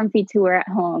super comfy to wear at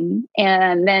home.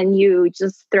 And then you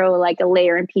just throw like a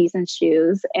layer and piece and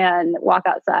shoes and walk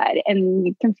outside and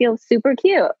you can feel super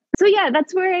cute. So yeah,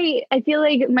 that's where I feel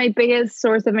like my biggest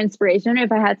source of inspiration,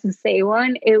 if I had to say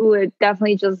one, it would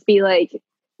definitely just be like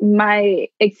my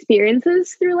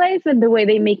experiences through life and the way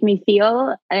they make me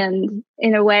feel. And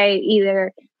in a way,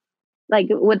 either like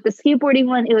with the skateboarding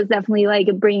one, it was definitely like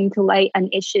bringing to light an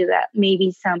issue that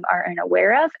maybe some are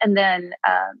unaware of. And then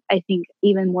I think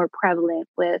even more prevalent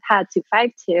with How to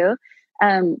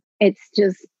 5-2, it's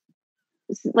just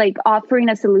like offering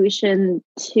a solution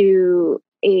to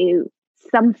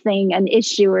an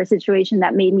issue or a situation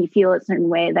that made me feel a certain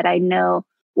way that I know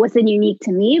wasn't unique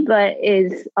to me, but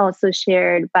is also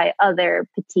shared by other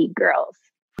petite girls.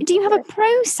 Do you have a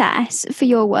process for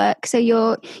your work? So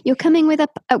you're coming with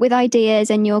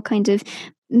ideas and you're kind of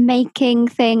making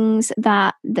things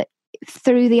that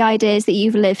through the ideas that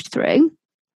you've lived through.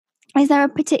 Is there a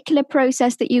particular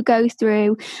process that you go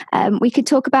through? We could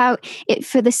talk about it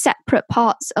for the separate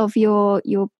parts of your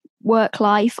work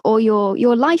life or your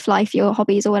life, your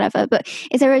hobbies or whatever. But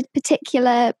is there a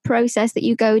particular process that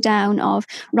you go down of,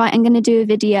 right, I'm going to do a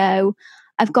video,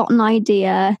 I've got an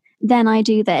idea, then I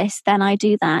do this, then I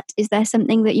do that? Is there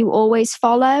something that you always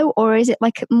follow, or is it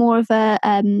like more of a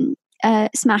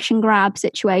smash and grab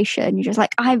situation? You're just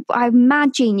like, I'm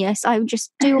mad genius, I would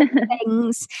just do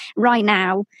things right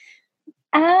now.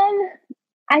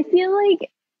 I feel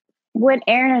like when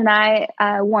Aaron and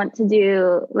I want to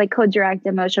do like co-direct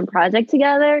a motion project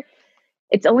together,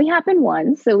 it's only happened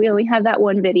once, so we only have that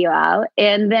one video out.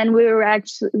 And then we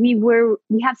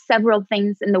have several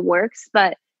things in the works,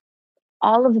 but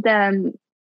all of them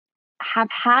have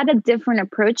had a different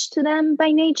approach to them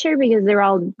by nature because they're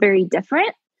all very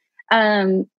different.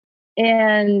 And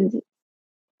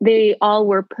they all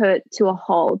were put to a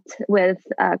halt with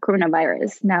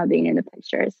coronavirus now being in the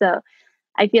picture. So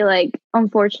I feel like,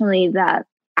 unfortunately, that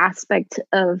aspect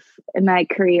of my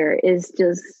career is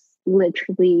just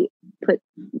literally put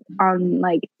on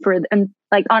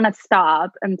on a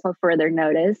stop until further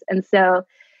notice. And so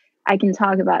I can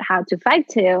talk about How to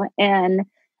 5-2. And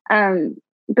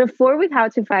before with How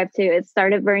to 5-2, it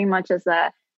started very much as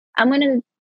I'm going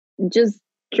to just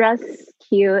dress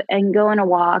cute and go on a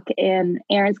walk, and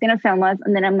Aaron's going to film us,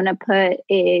 and then I'm going to put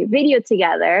a video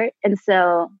together. And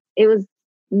so it was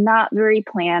not very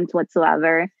planned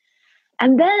whatsoever.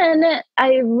 And then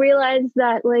I realized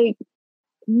that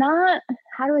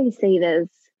how do I say this?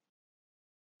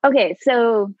 Okay,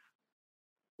 so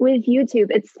with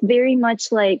YouTube, it's very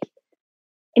much like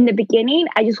in the beginning,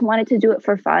 I just wanted to do it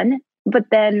for fun. But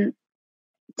then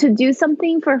to do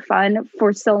something for fun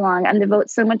for so long and devote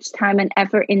so much time and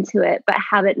effort into it, but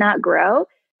have it not grow,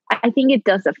 I think it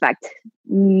does affect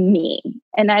me.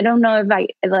 And I don't know if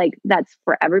that's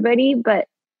for everybody, but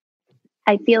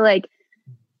I feel like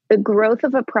the growth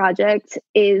of a project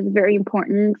is very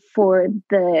important for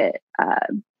the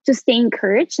to stay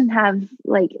encouraged and have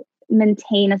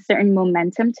maintain a certain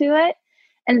momentum to it.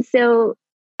 And so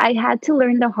I had to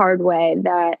learn the hard way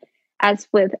that, as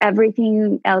with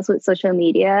everything else with social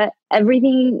media,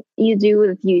 everything you do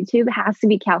with YouTube has to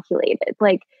be calculated.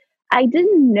 Like, I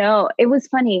didn't know. It was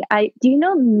funny. Do you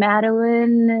know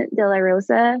Madeline De La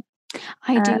Rosa?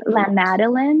 I do. La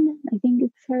Madeline, I think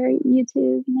it's her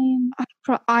YouTube name.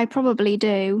 I probably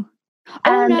do.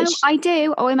 Oh no, I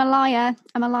do. Oh, I'm a liar.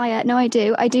 No, I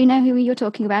do. I do know who you're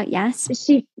talking about. Yes.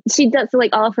 She does,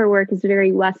 all of her work is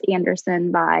very Wes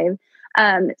Anderson vibe.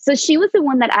 So she was the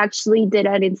one that actually did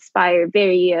an inspired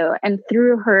video, and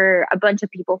through her, a bunch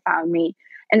of people found me.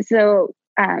 And so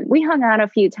we hung out a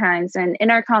few times, and in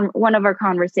one of our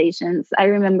conversations, I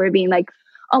remember being like,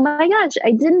 oh my gosh,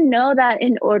 I didn't know that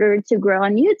in order to grow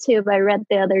on YouTube, I read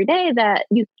the other day that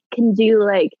you can do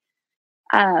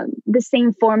the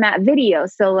same format video.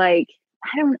 So I'm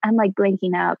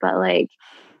blanking out, but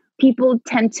people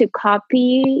tend to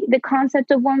copy the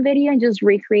concept of one video and just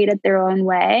recreate it their own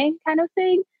way kind of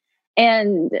thing.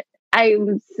 And I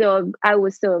was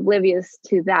so oblivious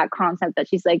to that concept that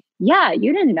she's like, yeah,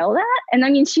 you didn't know that? And I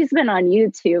mean, she's been on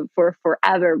YouTube for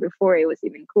forever before it was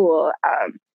even cool.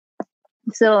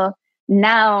 So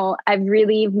now I've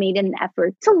really made an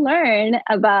effort to learn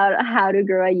about how to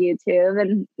grow a YouTube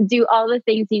and do all the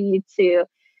things you need to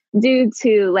do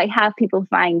to like have people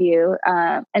find you.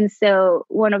 And so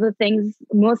one of the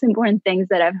most important things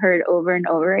that I've heard over and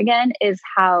over again is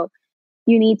how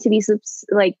you need to be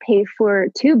like pay for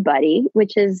TubeBuddy,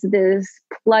 which is this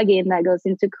plugin that goes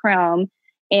into Chrome.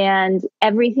 And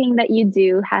everything that you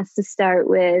do has to start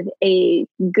with a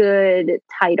good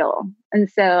title. And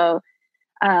so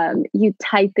you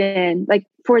type in, like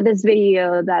for this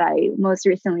video that I most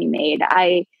recently made,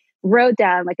 I wrote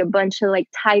down like a bunch of like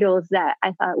titles that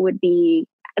I thought would be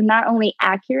not only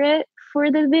accurate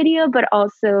for the video, but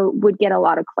also would get a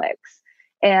lot of clicks.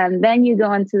 And then you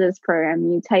go into this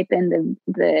program, you type in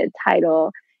the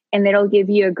title, and it'll give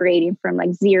you a grading from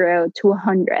like 0 to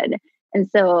 100. And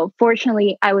so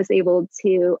fortunately, I was able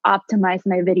to optimize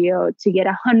my video to get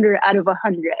 100 out of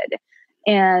 100.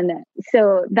 And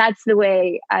so that's the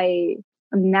way I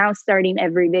am now starting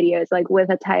every video, is like with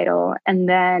a title. And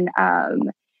then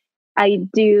I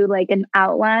do like an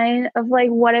outline of like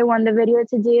what I want the video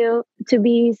to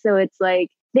be. So it's like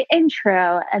the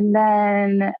intro, and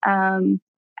then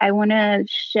I want to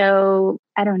show,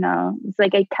 I don't know, it's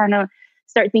like I kind of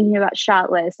start thinking about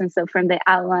shot lists. And so from the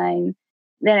outline,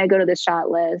 then I go to the shot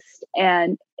list,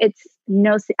 and it's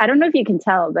I don't know if you can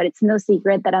tell, but it's no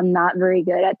secret that I'm not very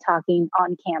good at talking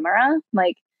on camera.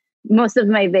 Like most of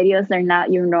my videos are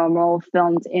not your normal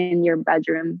filmed in your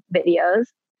bedroom videos.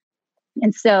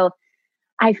 And so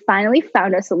I finally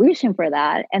found a solution for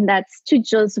that. And that's to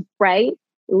just write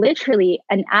literally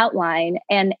an outline.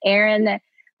 And Erin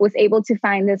was able to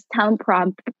find this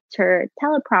teleprompter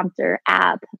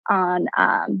app on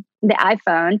the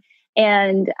iPhone.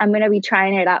 And I'm going to be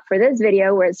trying it out for this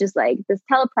video, where it's just like this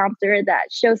teleprompter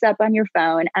that shows up on your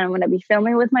phone. And I'm going to be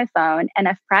filming with my phone, and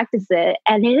I've practiced it.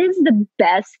 And it is the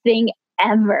best thing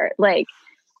ever. Like,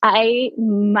 I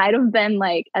might have been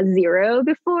like a 0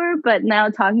 before, but now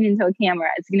talking into a camera,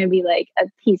 it's going to be like a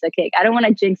piece of cake. I don't want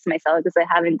to jinx myself because I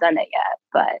haven't done it yet,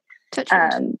 but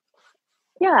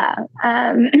yeah.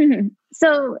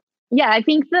 So yeah, I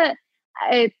think that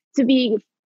to be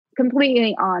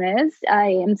completely honest, I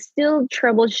am still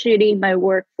troubleshooting my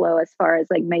workflow as far as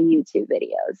like my YouTube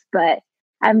videos, but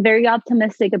I'm very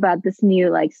optimistic about this new,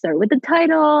 like, start with the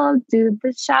title, do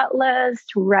the shot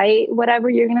list, write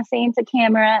whatever you're going to say into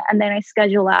camera, and then I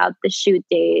schedule out the shoot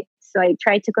date. So I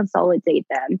try to consolidate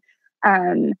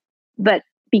them. But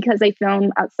because I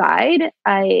film outside,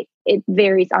 it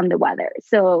varies on the weather.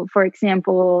 So for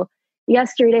example,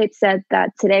 yesterday it said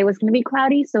that today was going to be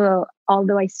cloudy. So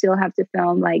although I still have to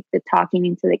film like the talking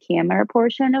into the camera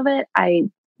portion of it,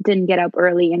 I didn't get up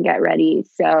early and get ready.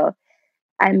 So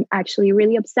I'm actually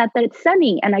really upset that it's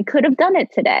sunny, and I could have done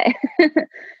it today.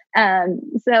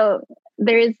 So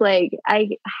there's like,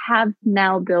 I have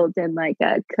now built in like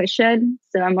a cushion.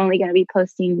 So I'm only going to be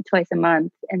posting twice a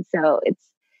month. And so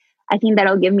I think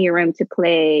that'll give me room to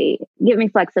give me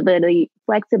flexibility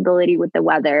with the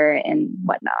weather and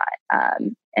whatnot.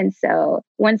 And so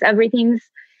once everything's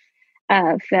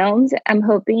filmed, I'm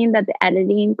hoping that the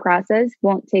editing process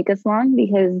won't take as long,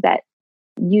 because that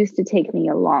used to take me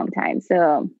a long time.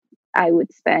 So I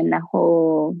would spend a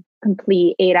whole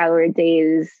complete 8-hour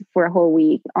days for a whole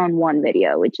week on one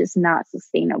video, which is not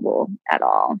sustainable at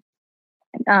all.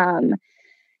 And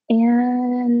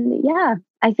yeah,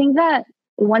 I think that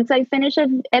once I finish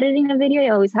editing a video, I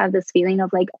always have this feeling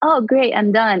of like, oh, great,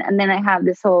 I'm done. And then I have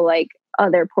this whole like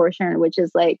other portion, which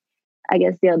is like, I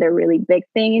guess the other really big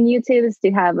thing in YouTube is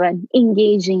to have an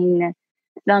engaging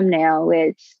thumbnail,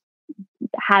 which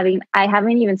I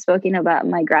haven't even spoken about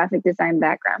my graphic design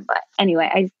background. But anyway,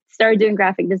 I started doing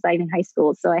graphic design in high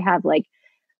school. So I have like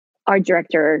art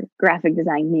director graphic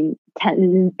design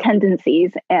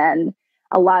tendencies, and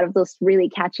a lot of those really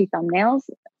catchy thumbnails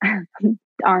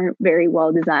aren't very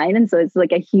well designed. And so it's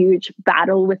like a huge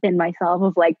battle within myself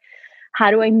of like,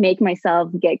 how do I make myself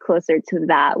get closer to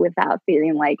that without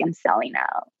feeling like I'm selling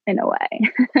out in a way?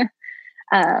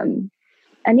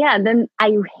 And yeah, then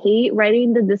I hate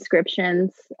writing the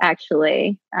descriptions,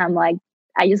 actually. Like,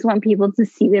 I just want people to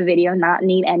see the video, not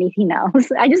need anything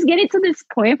else. I just get it to this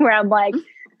point where I'm like,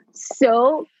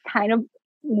 so kind of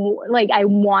like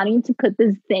I'm wanting to put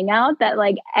this thing out that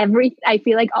like I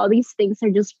feel like all these things are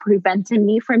just preventing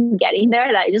me from getting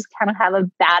there. That I just kind of have a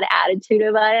bad attitude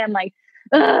about it. I'm like,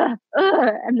 ugh.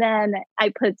 And then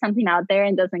I put something out there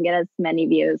and doesn't get as many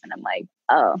views. And I'm like,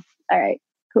 oh, all right,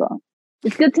 cool.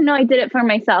 It's good to know I did it for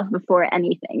myself before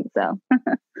anything. So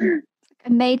I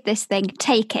made this thing.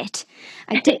 Take it.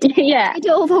 I did, Yeah. I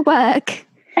did all the work.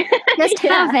 Just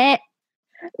have it.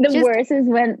 The worst is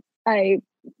when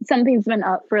something's been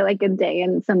up for like a day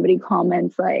and somebody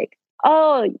comments like,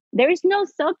 "Oh, there's no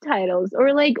subtitles,"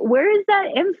 or like, "Where is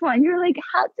that info?" And you're like,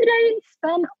 "How did I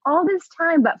spend all this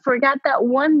time but forgot that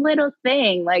one little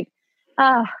thing?" Like,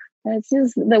 that's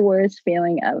just the worst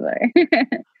feeling ever.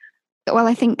 Well,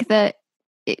 I think that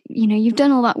you've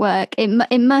done all that work.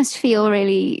 It must feel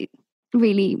really,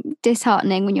 really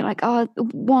disheartening when you're like, oh,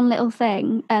 one little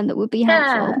thing that would be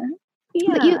helpful.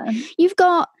 Yeah. But you've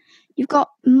got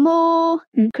more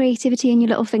creativity in your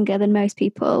little finger than most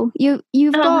people.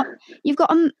 You've got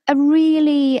a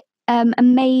really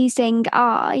amazing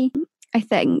eye, I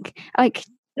think. Like,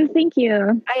 thank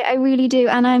you. I really do,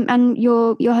 and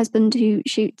your husband who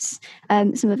shoots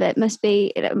some of it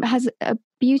has a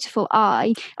beautiful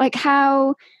eye. Like,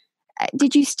 how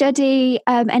did you study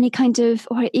any kind of,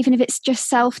 or even if it's just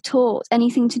self-taught,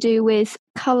 anything to do with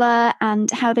color and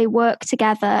how they work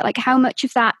together? Like, how much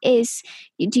of that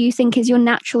do you think is your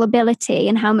natural ability,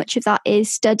 and how much of that is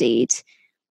studied?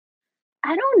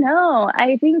 I don't know.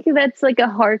 I think that's like a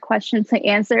hard question to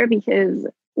answer, because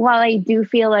while I do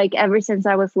feel like ever since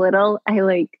I was little, I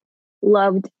like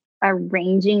loved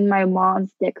arranging my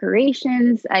mom's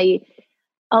decorations. I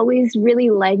always really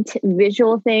liked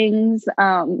visual things.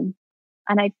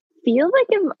 And I feel like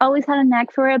I've always had a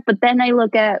knack for it. But then I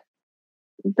look at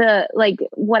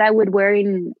what I would wear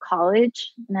in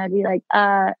college, and I'd be like,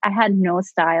 I had no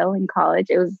style in college.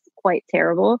 It was quite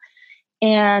terrible.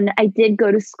 And I did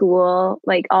go to school,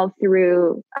 like all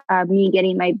through me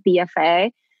getting my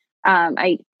BFA.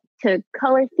 I took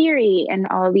color theory and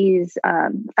all these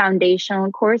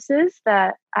foundational courses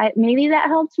that maybe that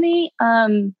helped me.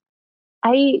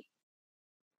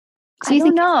 So you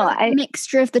think it's a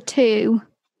mixture of the two?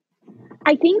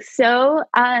 I think so.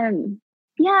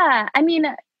 Yeah, I mean,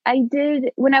 I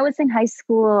did when I was in high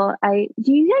school.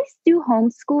 Do you guys do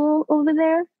homeschool over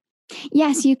there?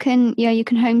 Yes, you can. Yeah, you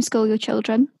can homeschool your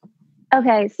children.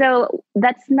 Okay, so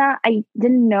I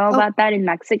didn't know about that in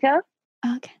Mexico.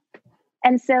 Okay.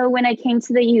 And so when I came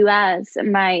to the US,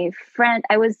 my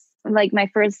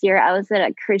first year, I was at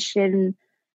a Christian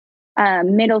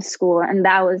middle school, and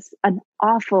that was an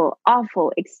awful,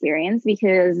 awful experience,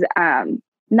 because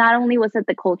not only was it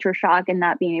the culture shock and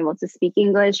not being able to speak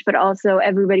English, but also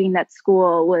everybody in that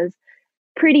school was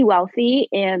pretty wealthy,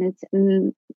 and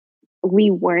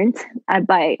we weren't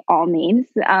by all means.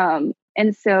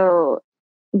 And so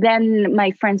then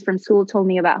my friends from school told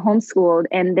me about homeschooled,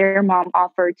 and their mom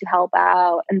offered to help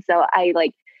out. And so I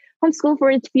like homeschooled for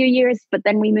a few years, but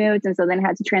then we moved. And so then I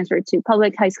had to transfer to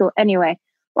public high school. Anyway,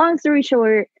 long story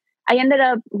short, I ended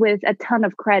up with a ton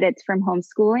of credits from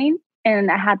homeschooling. And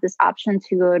I had this option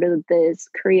to go to this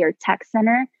career tech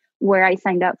center, where I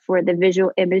signed up for the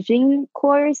visual imaging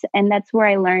course. And that's where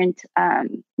I learned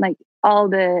like all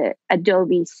the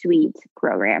Adobe Suite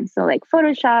programs. So like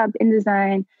Photoshop,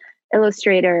 InDesign,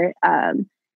 Illustrator. And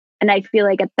I feel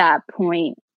like at that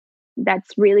point,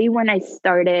 that's really when I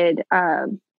started,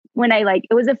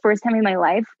 it was the first time in my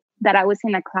life that I was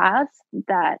in a class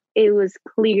that it was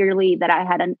clearly that I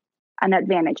had an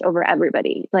advantage over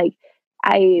everybody. Like,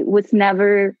 I was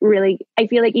never really, I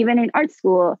feel like even in art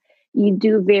school, you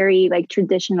do very like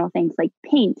traditional things like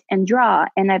paint and draw.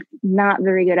 And I'm not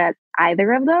very good at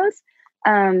either of those.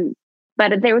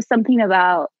 But there was something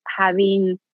about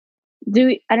having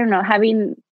doing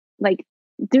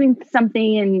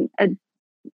something in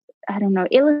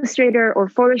Illustrator or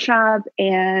Photoshop,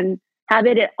 and have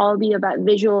it all be about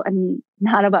visual and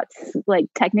not about like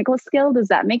technical skill. Does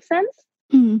that make sense?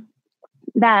 Mm.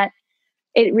 That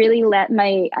it really let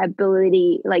my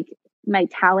ability, like my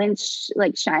talent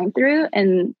shine through.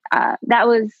 And that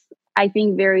was, I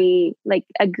think, very like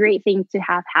a great thing to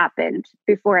have happened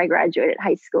before I graduated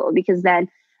high school, because then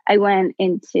I went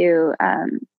into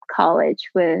college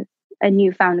with a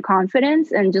newfound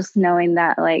confidence, and just knowing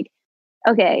that like,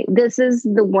 okay, this is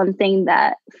the one thing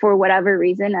that for whatever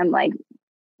reason I'm like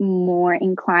more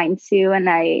inclined to, and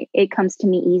it comes to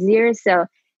me easier. So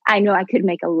I know I could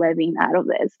make a living out of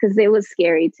this, because it was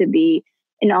scary to be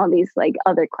in all these like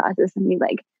other classes and be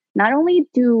like, not only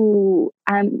do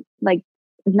I'm like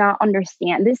not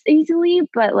understand this easily,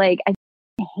 but like I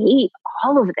hate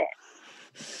all of this.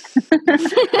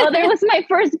 Oh, there was my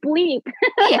first bleep.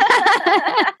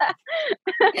 I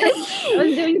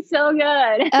was doing so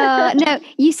good. No,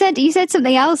 you said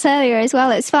something else earlier as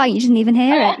well. It's fine. You didn't even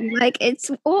hear it. Like,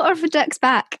 it's water for ducks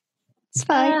back. It's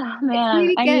fine. Oh, man,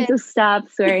 really I need to stop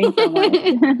swearing so much.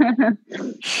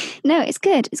 No, it's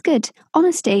good. It's good.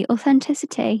 Honesty,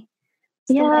 authenticity.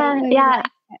 Yeah.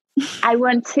 I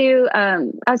went to,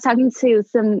 I was talking to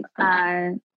some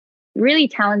really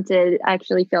talented,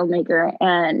 actually, filmmaker,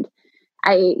 and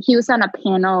he was on a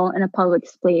panel in a public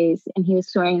space, and he was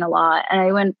swearing a lot. And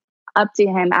I went up to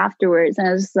him afterwards, and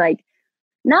I was just like,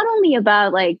 not only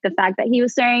about like the fact that he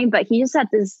was swearing, but he just had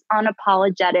this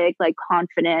unapologetic like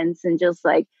confidence and just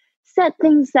like said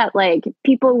things that like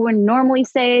people would normally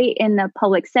say in a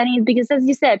public setting. Because as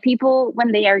you said, people,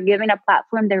 when they are given a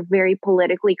platform, they're very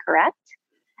politically correct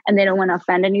and they don't want to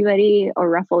offend anybody or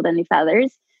ruffle any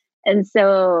feathers. And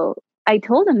so I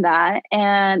told him that,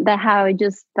 and that how I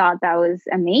just thought that was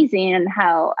amazing and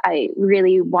how I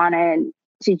really wanted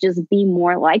to just be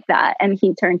more like that. And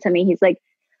he turned to me, he's like,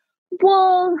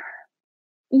 well,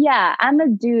 yeah, I'm a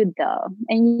dude though,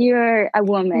 and you're a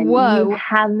woman. Whoa. You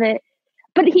have it.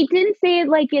 But he didn't say it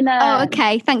like in a... Oh,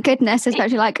 okay. Thank goodness.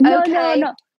 Especially like, no, okay.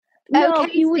 No,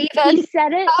 okay, he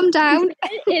said it calm down.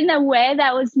 in a way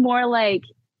that was more like,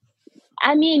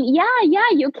 I mean, yeah,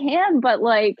 you can, but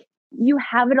like, you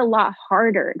have it a lot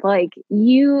harder. Like,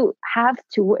 you have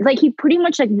to, like, he pretty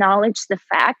much acknowledged the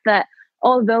fact that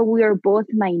although we are both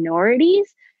minorities,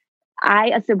 I,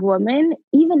 as a woman,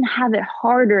 even have it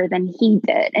harder than he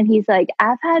did. And he's like,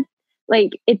 I've had,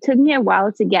 like, it took me a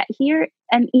while to get here.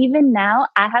 And even now,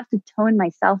 I have to tone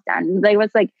myself down. There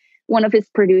was like one of his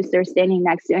producers standing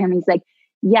next to him. He's like,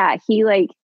 yeah, he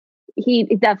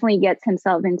definitely gets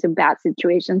himself into bad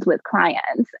situations with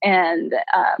clients. And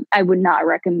I would not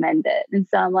recommend it. And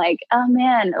so I'm like, oh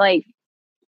man, like,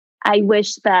 I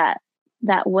wish that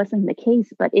wasn't the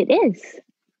case, but it is.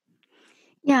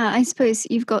 Yeah, I suppose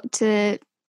you've got to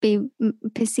be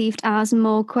perceived as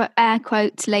more air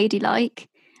quotes ladylike.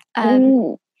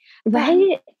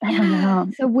 Right? I don't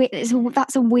know.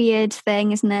 That's a weird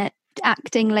thing, isn't it?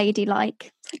 Acting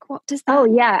ladylike. It's like, what does that? Oh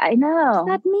yeah, I know.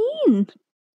 What does that mean?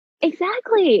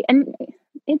 Exactly, and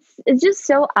it's just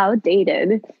so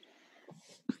outdated.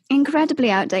 Incredibly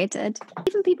outdated.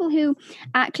 Even people who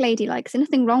act ladylike, there's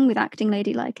nothing wrong with acting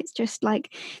ladylike. It's just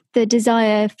like the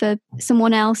desire for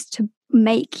someone else to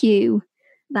make you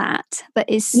that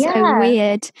is so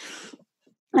weird.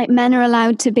 Like, men are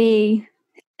allowed to be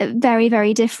very,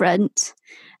 very different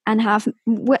and have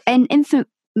an infinite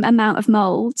amount of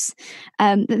molds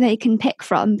that they can pick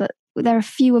from, but there are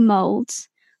fewer molds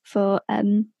for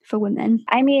women.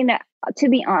 I mean, to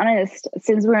be honest,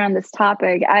 since we're on this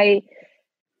topic,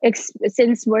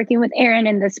 since working with Aaron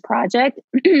in this project,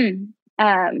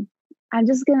 I'm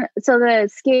just gonna, so the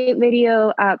skate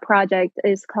video project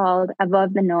is called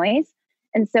Above the Noise.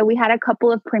 And so we had a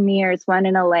couple of premieres, one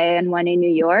in LA and one in New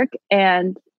York.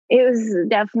 And it was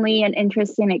definitely an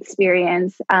interesting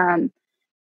experience.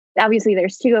 Obviously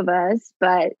there's two of us,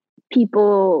 but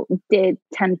people did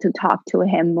tend to talk to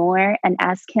him more and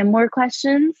ask him more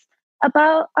questions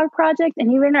about our project,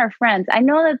 and even our friends. I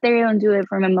know that they don't do it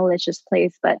from a malicious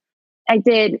place, but I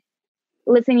did,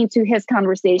 listening to his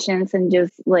conversations and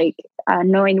just like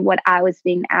knowing what I was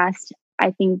being asked,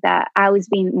 I think that I was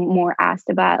being more asked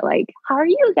about like, how are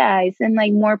you guys? And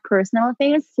like more personal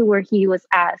things, to where he was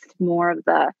asked more of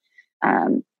the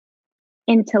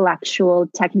intellectual,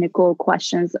 technical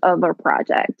questions of our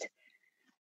project.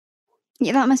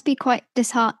 Yeah, that must be quite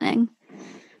disheartening.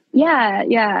 Yeah,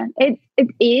 it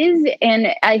is, and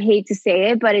I hate to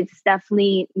say it, but it's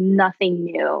definitely nothing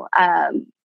new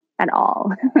at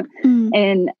all.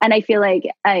 And I feel like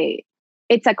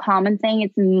it's a common thing.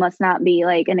 It must not be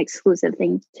like an exclusive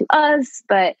thing to us,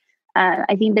 but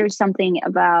I think there's something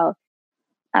about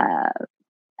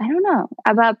I don't know,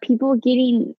 about people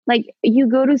getting, like, you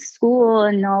go to school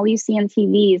and all you see on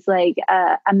TV is like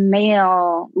a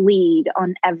male lead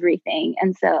on everything.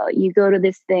 And so you go to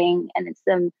this thing and it's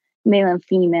the male and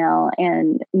female,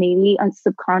 and maybe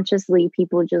subconsciously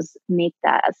people just make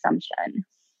that assumption.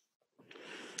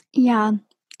 Yeah,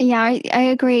 I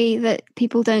agree that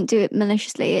people don't do it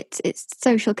maliciously. It's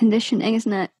social conditioning,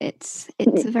 isn't it? It's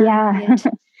very weird.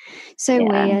 So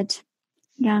weird.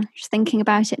 Yeah, just thinking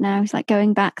about it now, it's like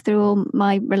going back through all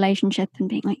my relationship and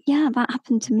being like, yeah, that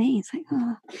happened to me. It's like,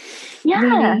 oh,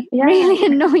 really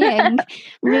annoying,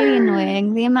 really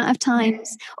annoying. The amount of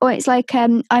times, or it's like,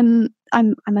 I'm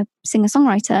a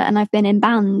singer-songwriter and I've been in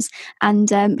bands, and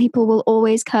people will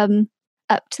always come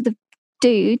up to the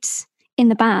dudes in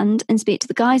the band and speak to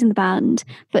the guys in the band,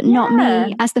 but not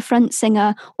me as the front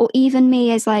singer, or even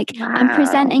me as like, I'm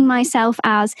presenting myself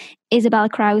as Isabel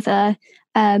Crowther,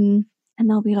 and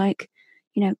they'll be like,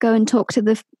 you know, go and talk to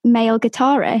the male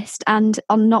guitarist, and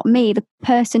not me, the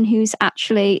person who's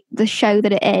actually the show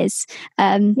that it is.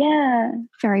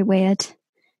 Very weird.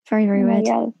 Very, very weird.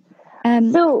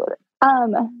 So,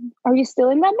 are you still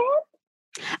in that band?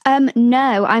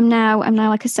 No, I'm now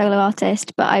like a solo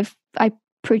artist, but I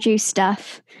produce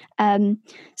stuff.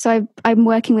 So I'm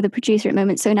working with a producer at the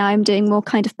moment. So now I'm doing more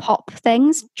kind of pop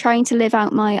things, trying to live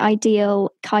out my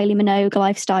ideal Kylie Minogue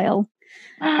lifestyle.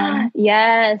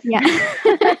 Yes. Yeah.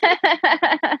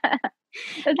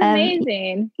 That's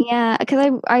amazing. Yeah,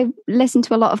 because I listen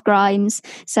to a lot of Grimes,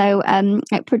 so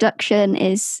like production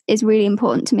is really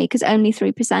important to me because only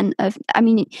 3% of, I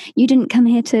mean, you didn't come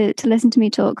here to listen to me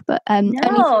talk, but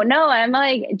no, I'm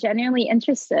like genuinely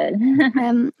interested.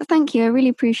 Thank you, I really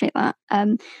appreciate that.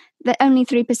 That only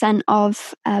 3%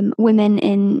 of women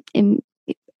in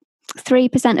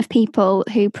 3% of people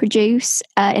who produce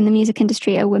in the music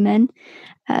industry are women.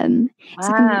 It's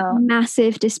like a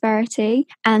massive disparity,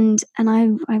 and I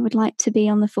would like to be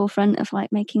on the forefront of like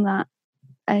making that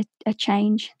a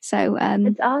change. So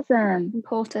it's awesome.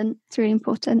 Important. It's really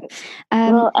important.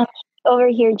 Well, I'm over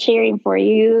here cheering for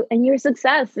you and your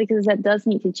success because that does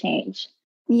need to change.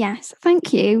 Yes,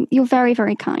 thank you. You're very,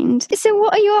 very kind. So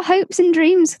what are your hopes and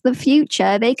dreams for the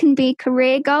future? They can be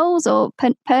career goals or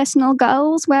personal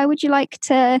goals. Where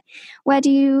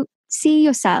do you see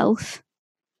yourself?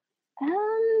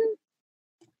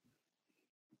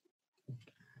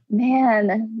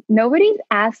 Man, nobody's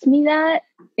asked me that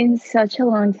in such a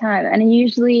long time. And I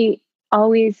usually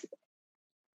always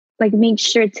like make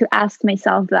sure to ask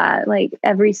myself that like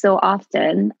every so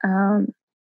often.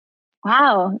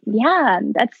 Wow. Yeah,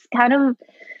 that's kind of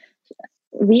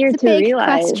weird to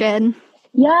realize. Question.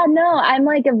 Yeah, no, I'm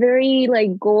like a very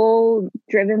like goal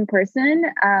driven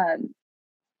person.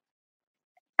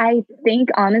 I think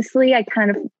honestly, I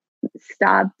kind of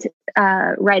stopped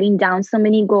writing down so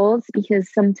many goals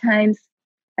because sometimes,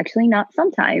 actually not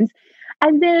sometimes,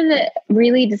 I've been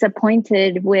really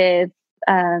disappointed with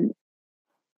how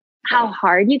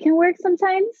hard you can work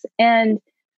sometimes, and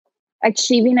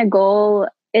achieving a goal.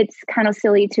 It's kind of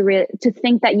silly to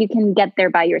think that you can get there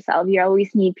by yourself. You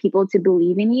always need people to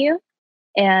believe in you,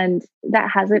 and that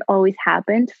hasn't always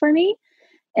happened for me.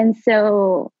 And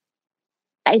so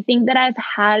I think that I've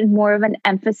had more of an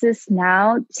emphasis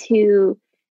now to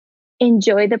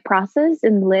enjoy the process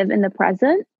and live in the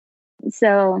present.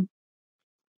 So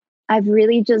I've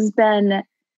really just been,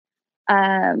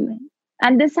 and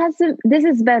this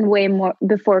has been way more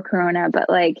before Corona, but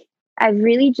like I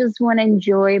really just want to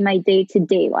enjoy my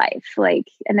day-to-day life. Like,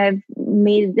 and I've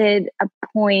made it a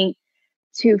point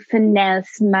to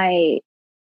finesse my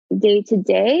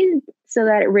day-to-day so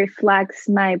that it reflects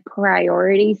my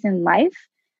priorities in life.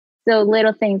 So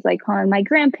little things like calling my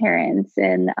grandparents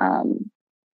in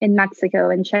Mexico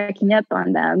and checking up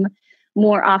on them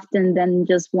more often than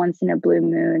just once in a blue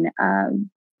moon.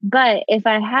 But if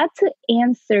I had to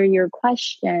answer your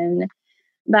question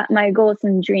about my goals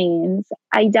and dreams,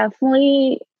 I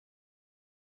definitely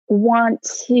want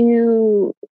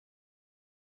to,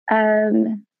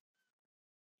 man,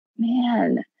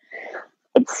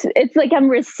 it's like I'm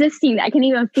resisting. I can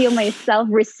even feel myself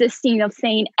resisting of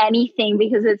saying anything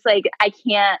because it's like I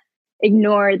can't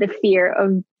ignore the fear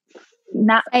of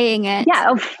not saying it.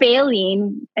 Yeah, of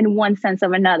failing in one sense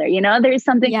or another. You know, there's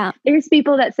something, there's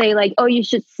people that say like, oh, you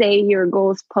should say your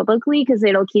goals publicly because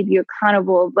it'll keep you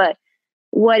accountable. But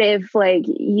what if like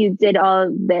you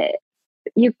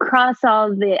cross all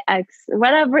the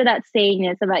whatever that saying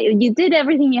is about you did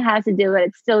everything you had to do, but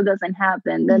it still doesn't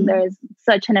happen. Then there's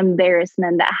such an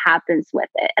embarrassment that happens with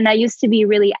it. And I used to be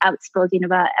really outspoken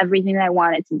about everything that I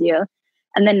wanted to do.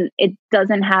 And then it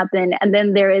doesn't happen. And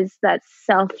then there is that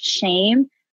self-shame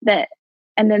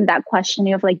and then that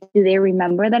questioning of like, do they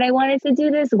remember that I wanted to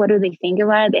do this? What do they think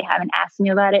about it? They haven't asked me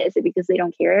about it. Is it because they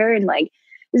don't care? And like,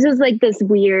 this is like this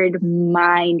weird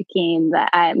mind game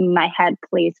that my head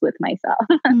plays with myself.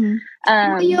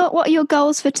 What are your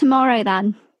goals for tomorrow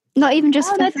then? Not even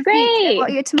just that's great. Future. What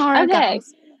are your tomorrow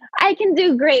goals? I can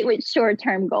do great with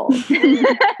short-term goals. So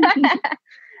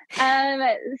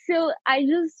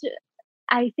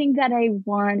I think that I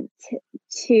want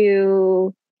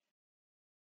to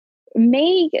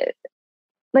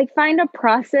find a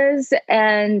process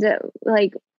and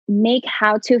like make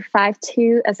How to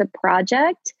 5-2 as a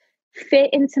project fit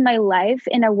into my life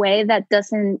in a way that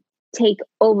doesn't take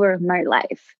over my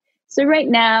life. So right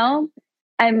now,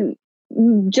 I'm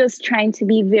just trying to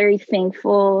be very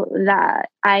thankful that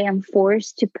I am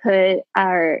forced to put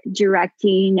our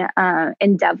directing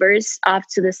endeavors off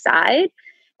to the side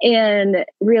and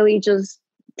really just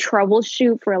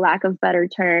troubleshoot, for lack of better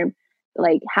term,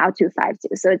 like How to 5-2.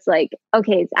 So it's like,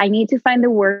 okay, I need to find the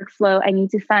workflow. I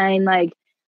need to find like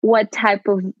what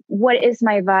is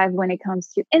my vibe when it comes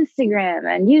to Instagram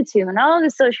and YouTube and all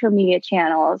the social media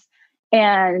channels.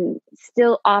 and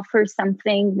still offer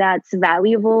something that's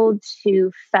valuable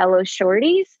to fellow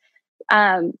shorties.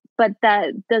 But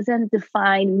that doesn't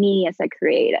define me as a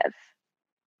creative.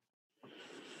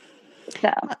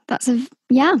 So that's a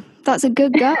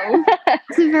good goal.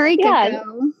 It's a very good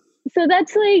goal. So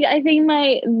that's like, I think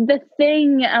the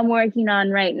thing I'm working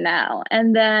on right now.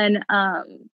 And then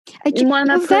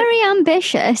you're very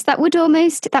ambitious. That would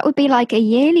be like a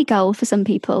yearly goal for some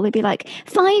people. They'd be like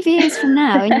 5 years from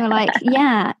now, and you're like,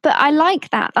 yeah. But I like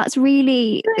that. That's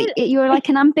really, you're like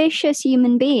an ambitious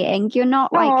human being. You're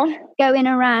not like going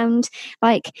around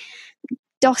like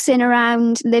dossing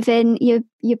around, living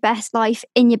your best life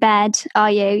in your bed,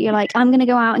 are you? You're like, I'm going to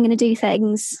go out, I'm going to do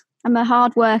things. I'm a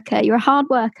hard worker. You're a hard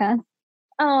worker.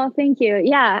 Oh, thank you.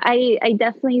 Yeah, I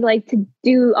definitely like to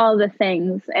do all the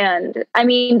things. And I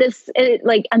mean, this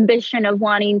like ambition of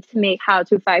wanting to make How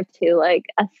to 5-2 like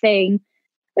a thing.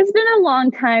 It's been a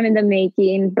long time in the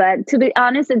making, but to be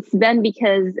honest, it's been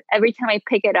because every time I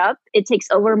pick it up, it takes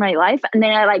over my life. And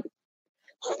then I like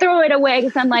throw it away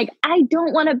because I'm like, I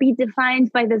don't want to be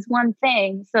defined by this one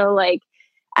thing. So like,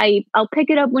 I'll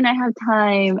pick it up when I have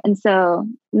time. And so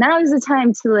now is the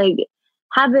time to like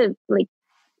have it like,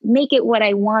 make it what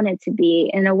I want it to be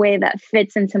in a way that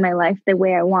fits into my life the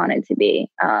way I want it to be.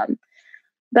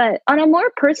 But on a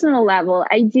more personal level,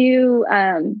 I think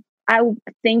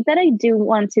that I do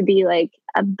want to be like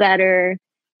a better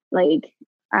like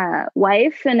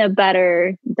wife and a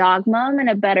better dog mom and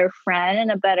a better friend and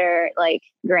a better like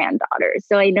granddaughter.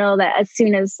 So I know that as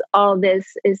soon as all this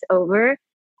is over,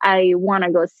 I want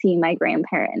to go see my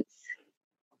grandparents.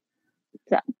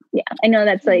 So yeah, I know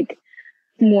that's like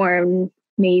more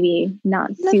maybe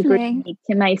not super unique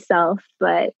to myself,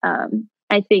 but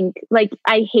I think like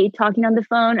I hate talking on the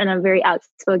phone, and I'm very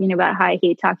outspoken about how I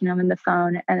hate talking on the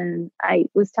phone. And I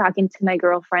was talking to my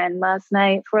girlfriend last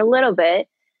night for a little bit,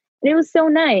 and it was so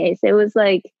nice. It was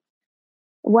like,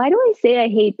 why do I say I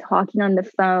hate talking on the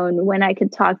phone when I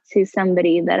could talk to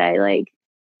somebody that I like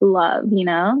love, you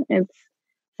know?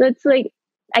 It's like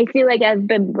I feel like I've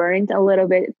been burnt a little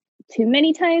bit too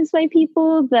many times by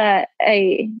people that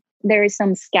there are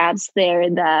some scabs there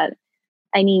that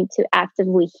I need to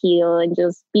actively heal and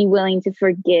just be willing to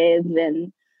forgive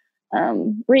and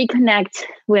reconnect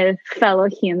with fellow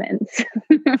humans.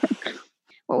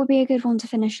 What would be a good one to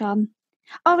finish on?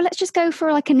 Oh, let's just go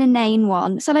for like an inane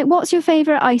one. So like, what's your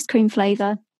favorite ice cream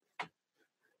flavor?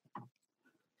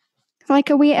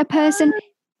 Like, are we a person?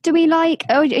 Do we like,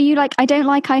 are you like, I don't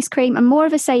like ice cream. I'm more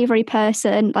of a savory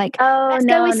person. Like, let's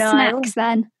go with snacks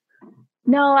then.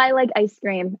 No, I like ice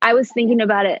cream. I was thinking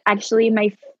about it. Actually,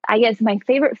 I guess my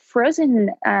favorite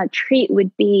frozen treat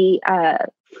would be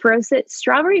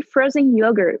strawberry frozen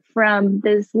yogurt from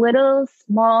this little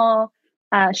small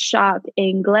shop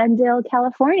in Glendale,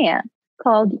 California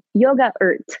called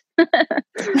Yoga-urt.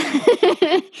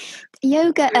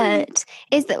 Yoga-urt.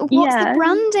 What's the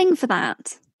branding for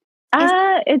that?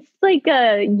 It's like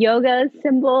a yoga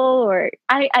symbol, or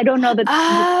I don't know the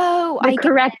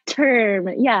correct term.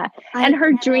 Yeah. And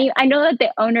her dream, I know that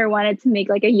the owner wanted to make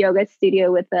like a yoga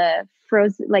studio with a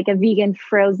vegan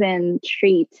frozen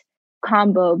treat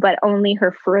combo, but only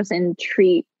her frozen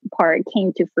treat part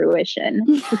came to fruition,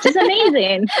 which is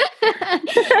amazing.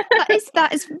 that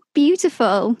is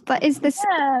beautiful.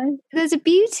 There's a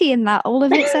beauty in that all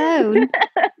of its own.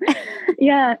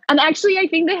 Yeah. And actually, I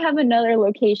think they have another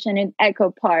location in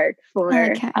Echo Park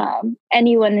for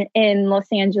anyone in Los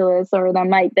Angeles or that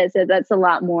might visit. That's a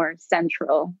lot more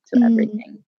central to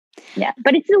everything. Yeah.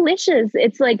 But it's delicious.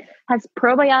 It's like has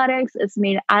probiotics. It's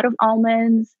made out of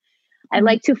almonds. I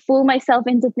like to fool myself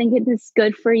into thinking it's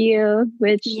good for you,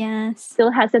 which still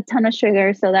has a ton of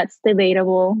sugar. So that's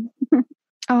debatable.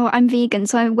 Oh, I'm vegan.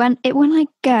 So when I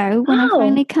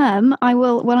finally come, I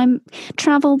will, when I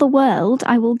travel the world,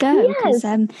 I will go. Yes.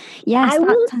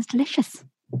 That sounds delicious.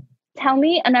 Tell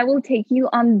me, and I will take you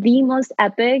on the most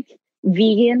epic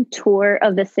vegan tour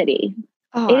of the city.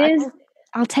 Oh,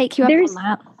 I'll take you up on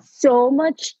that. So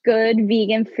much good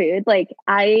vegan food.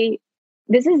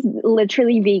 This is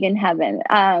literally vegan heaven.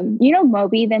 You know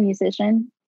Moby, the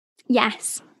musician?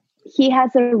 Yes. He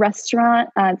has a restaurant.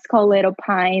 It's called Little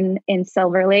Pine in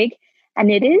Silver Lake.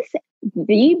 And it is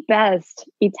the best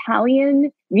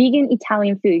vegan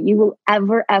Italian food you will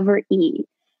ever eat.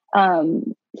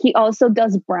 He also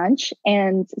does brunch.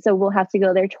 And so we'll have to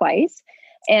go there twice.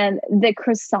 And the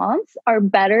croissants are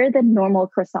better than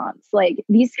normal croissants. Like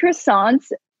these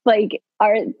croissants, like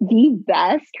are the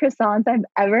best croissants I've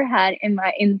ever had in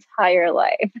my entire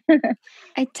life.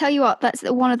 I tell you what, that's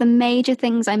one of the major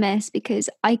things I miss, because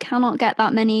I cannot get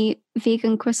that many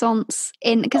vegan croissants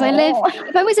in, because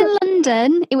if I was in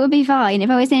London, it would be fine. If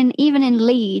I was even in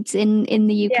Leeds in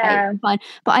the UK, it's fine.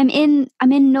 But I'm in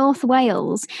North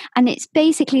Wales, and it's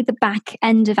basically the back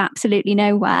end of absolutely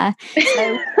nowhere.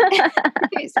 So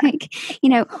it's like,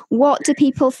 what do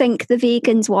people think the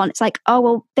vegans want? It's like, oh,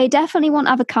 well, they definitely want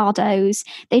avocados.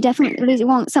 They definitely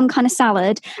want some kind of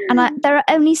salad. And there are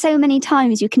only so many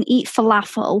times you can eat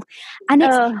falafel. And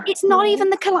it's not even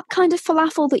the kind of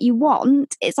falafel that you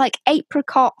want. It's like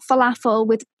apricot falafel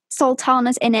with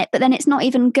sultanas in it, but then it's not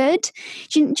even good.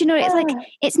 Do you know what it's like?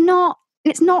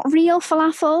 It's not real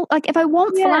falafel. Like, if I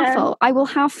want falafel, I will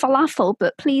have falafel,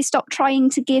 but please stop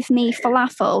trying to give me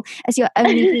falafel as your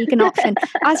only vegan option.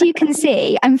 As you can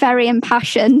see, I'm very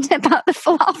impassioned about the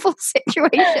falafel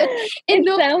situation. It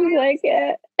sounds like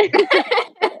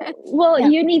it. Well,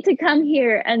 you need to come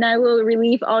here and I will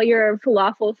relieve all your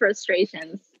falafel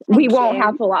frustrations. We won't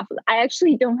have falafel. I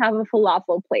actually don't have a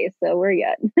falafel place, so we're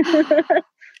good.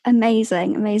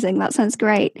 Amazing. That sounds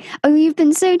great. Oh, you've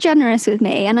been so generous with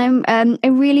me, and I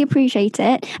really appreciate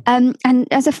it. And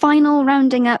as a final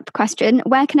rounding up question,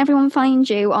 where can everyone find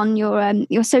you on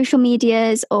your social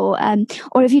medias, or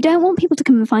if you don't want people to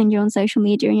come and find you on social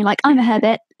media and you're like, I'm a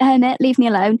hermit, leave me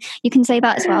alone, you can say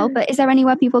that as well. But is there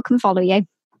anywhere people can follow you?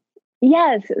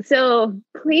 Yes. So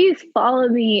please follow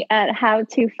me at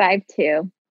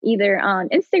How252, either on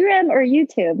Instagram or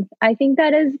YouTube. I think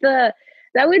that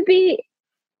would be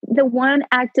the one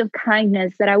act of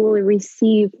kindness that I will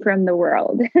receive from the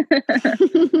world.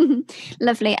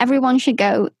 Lovely. Everyone should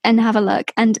go and have a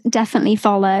look, and definitely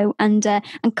follow and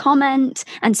comment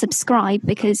and subscribe,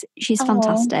 because she's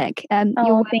fantastic.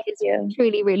 Your work is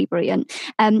really, really brilliant.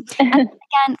 And again,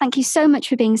 thank you so much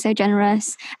for being so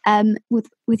generous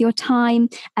with your time.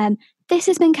 This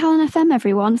has been Calon FM,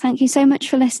 everyone. Thank you so much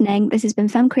for listening. This has been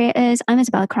Femme Creators. I'm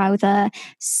Isabella Crowther.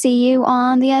 See you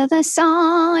on the other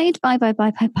side. Bye, bye,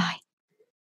 bye, bye, bye.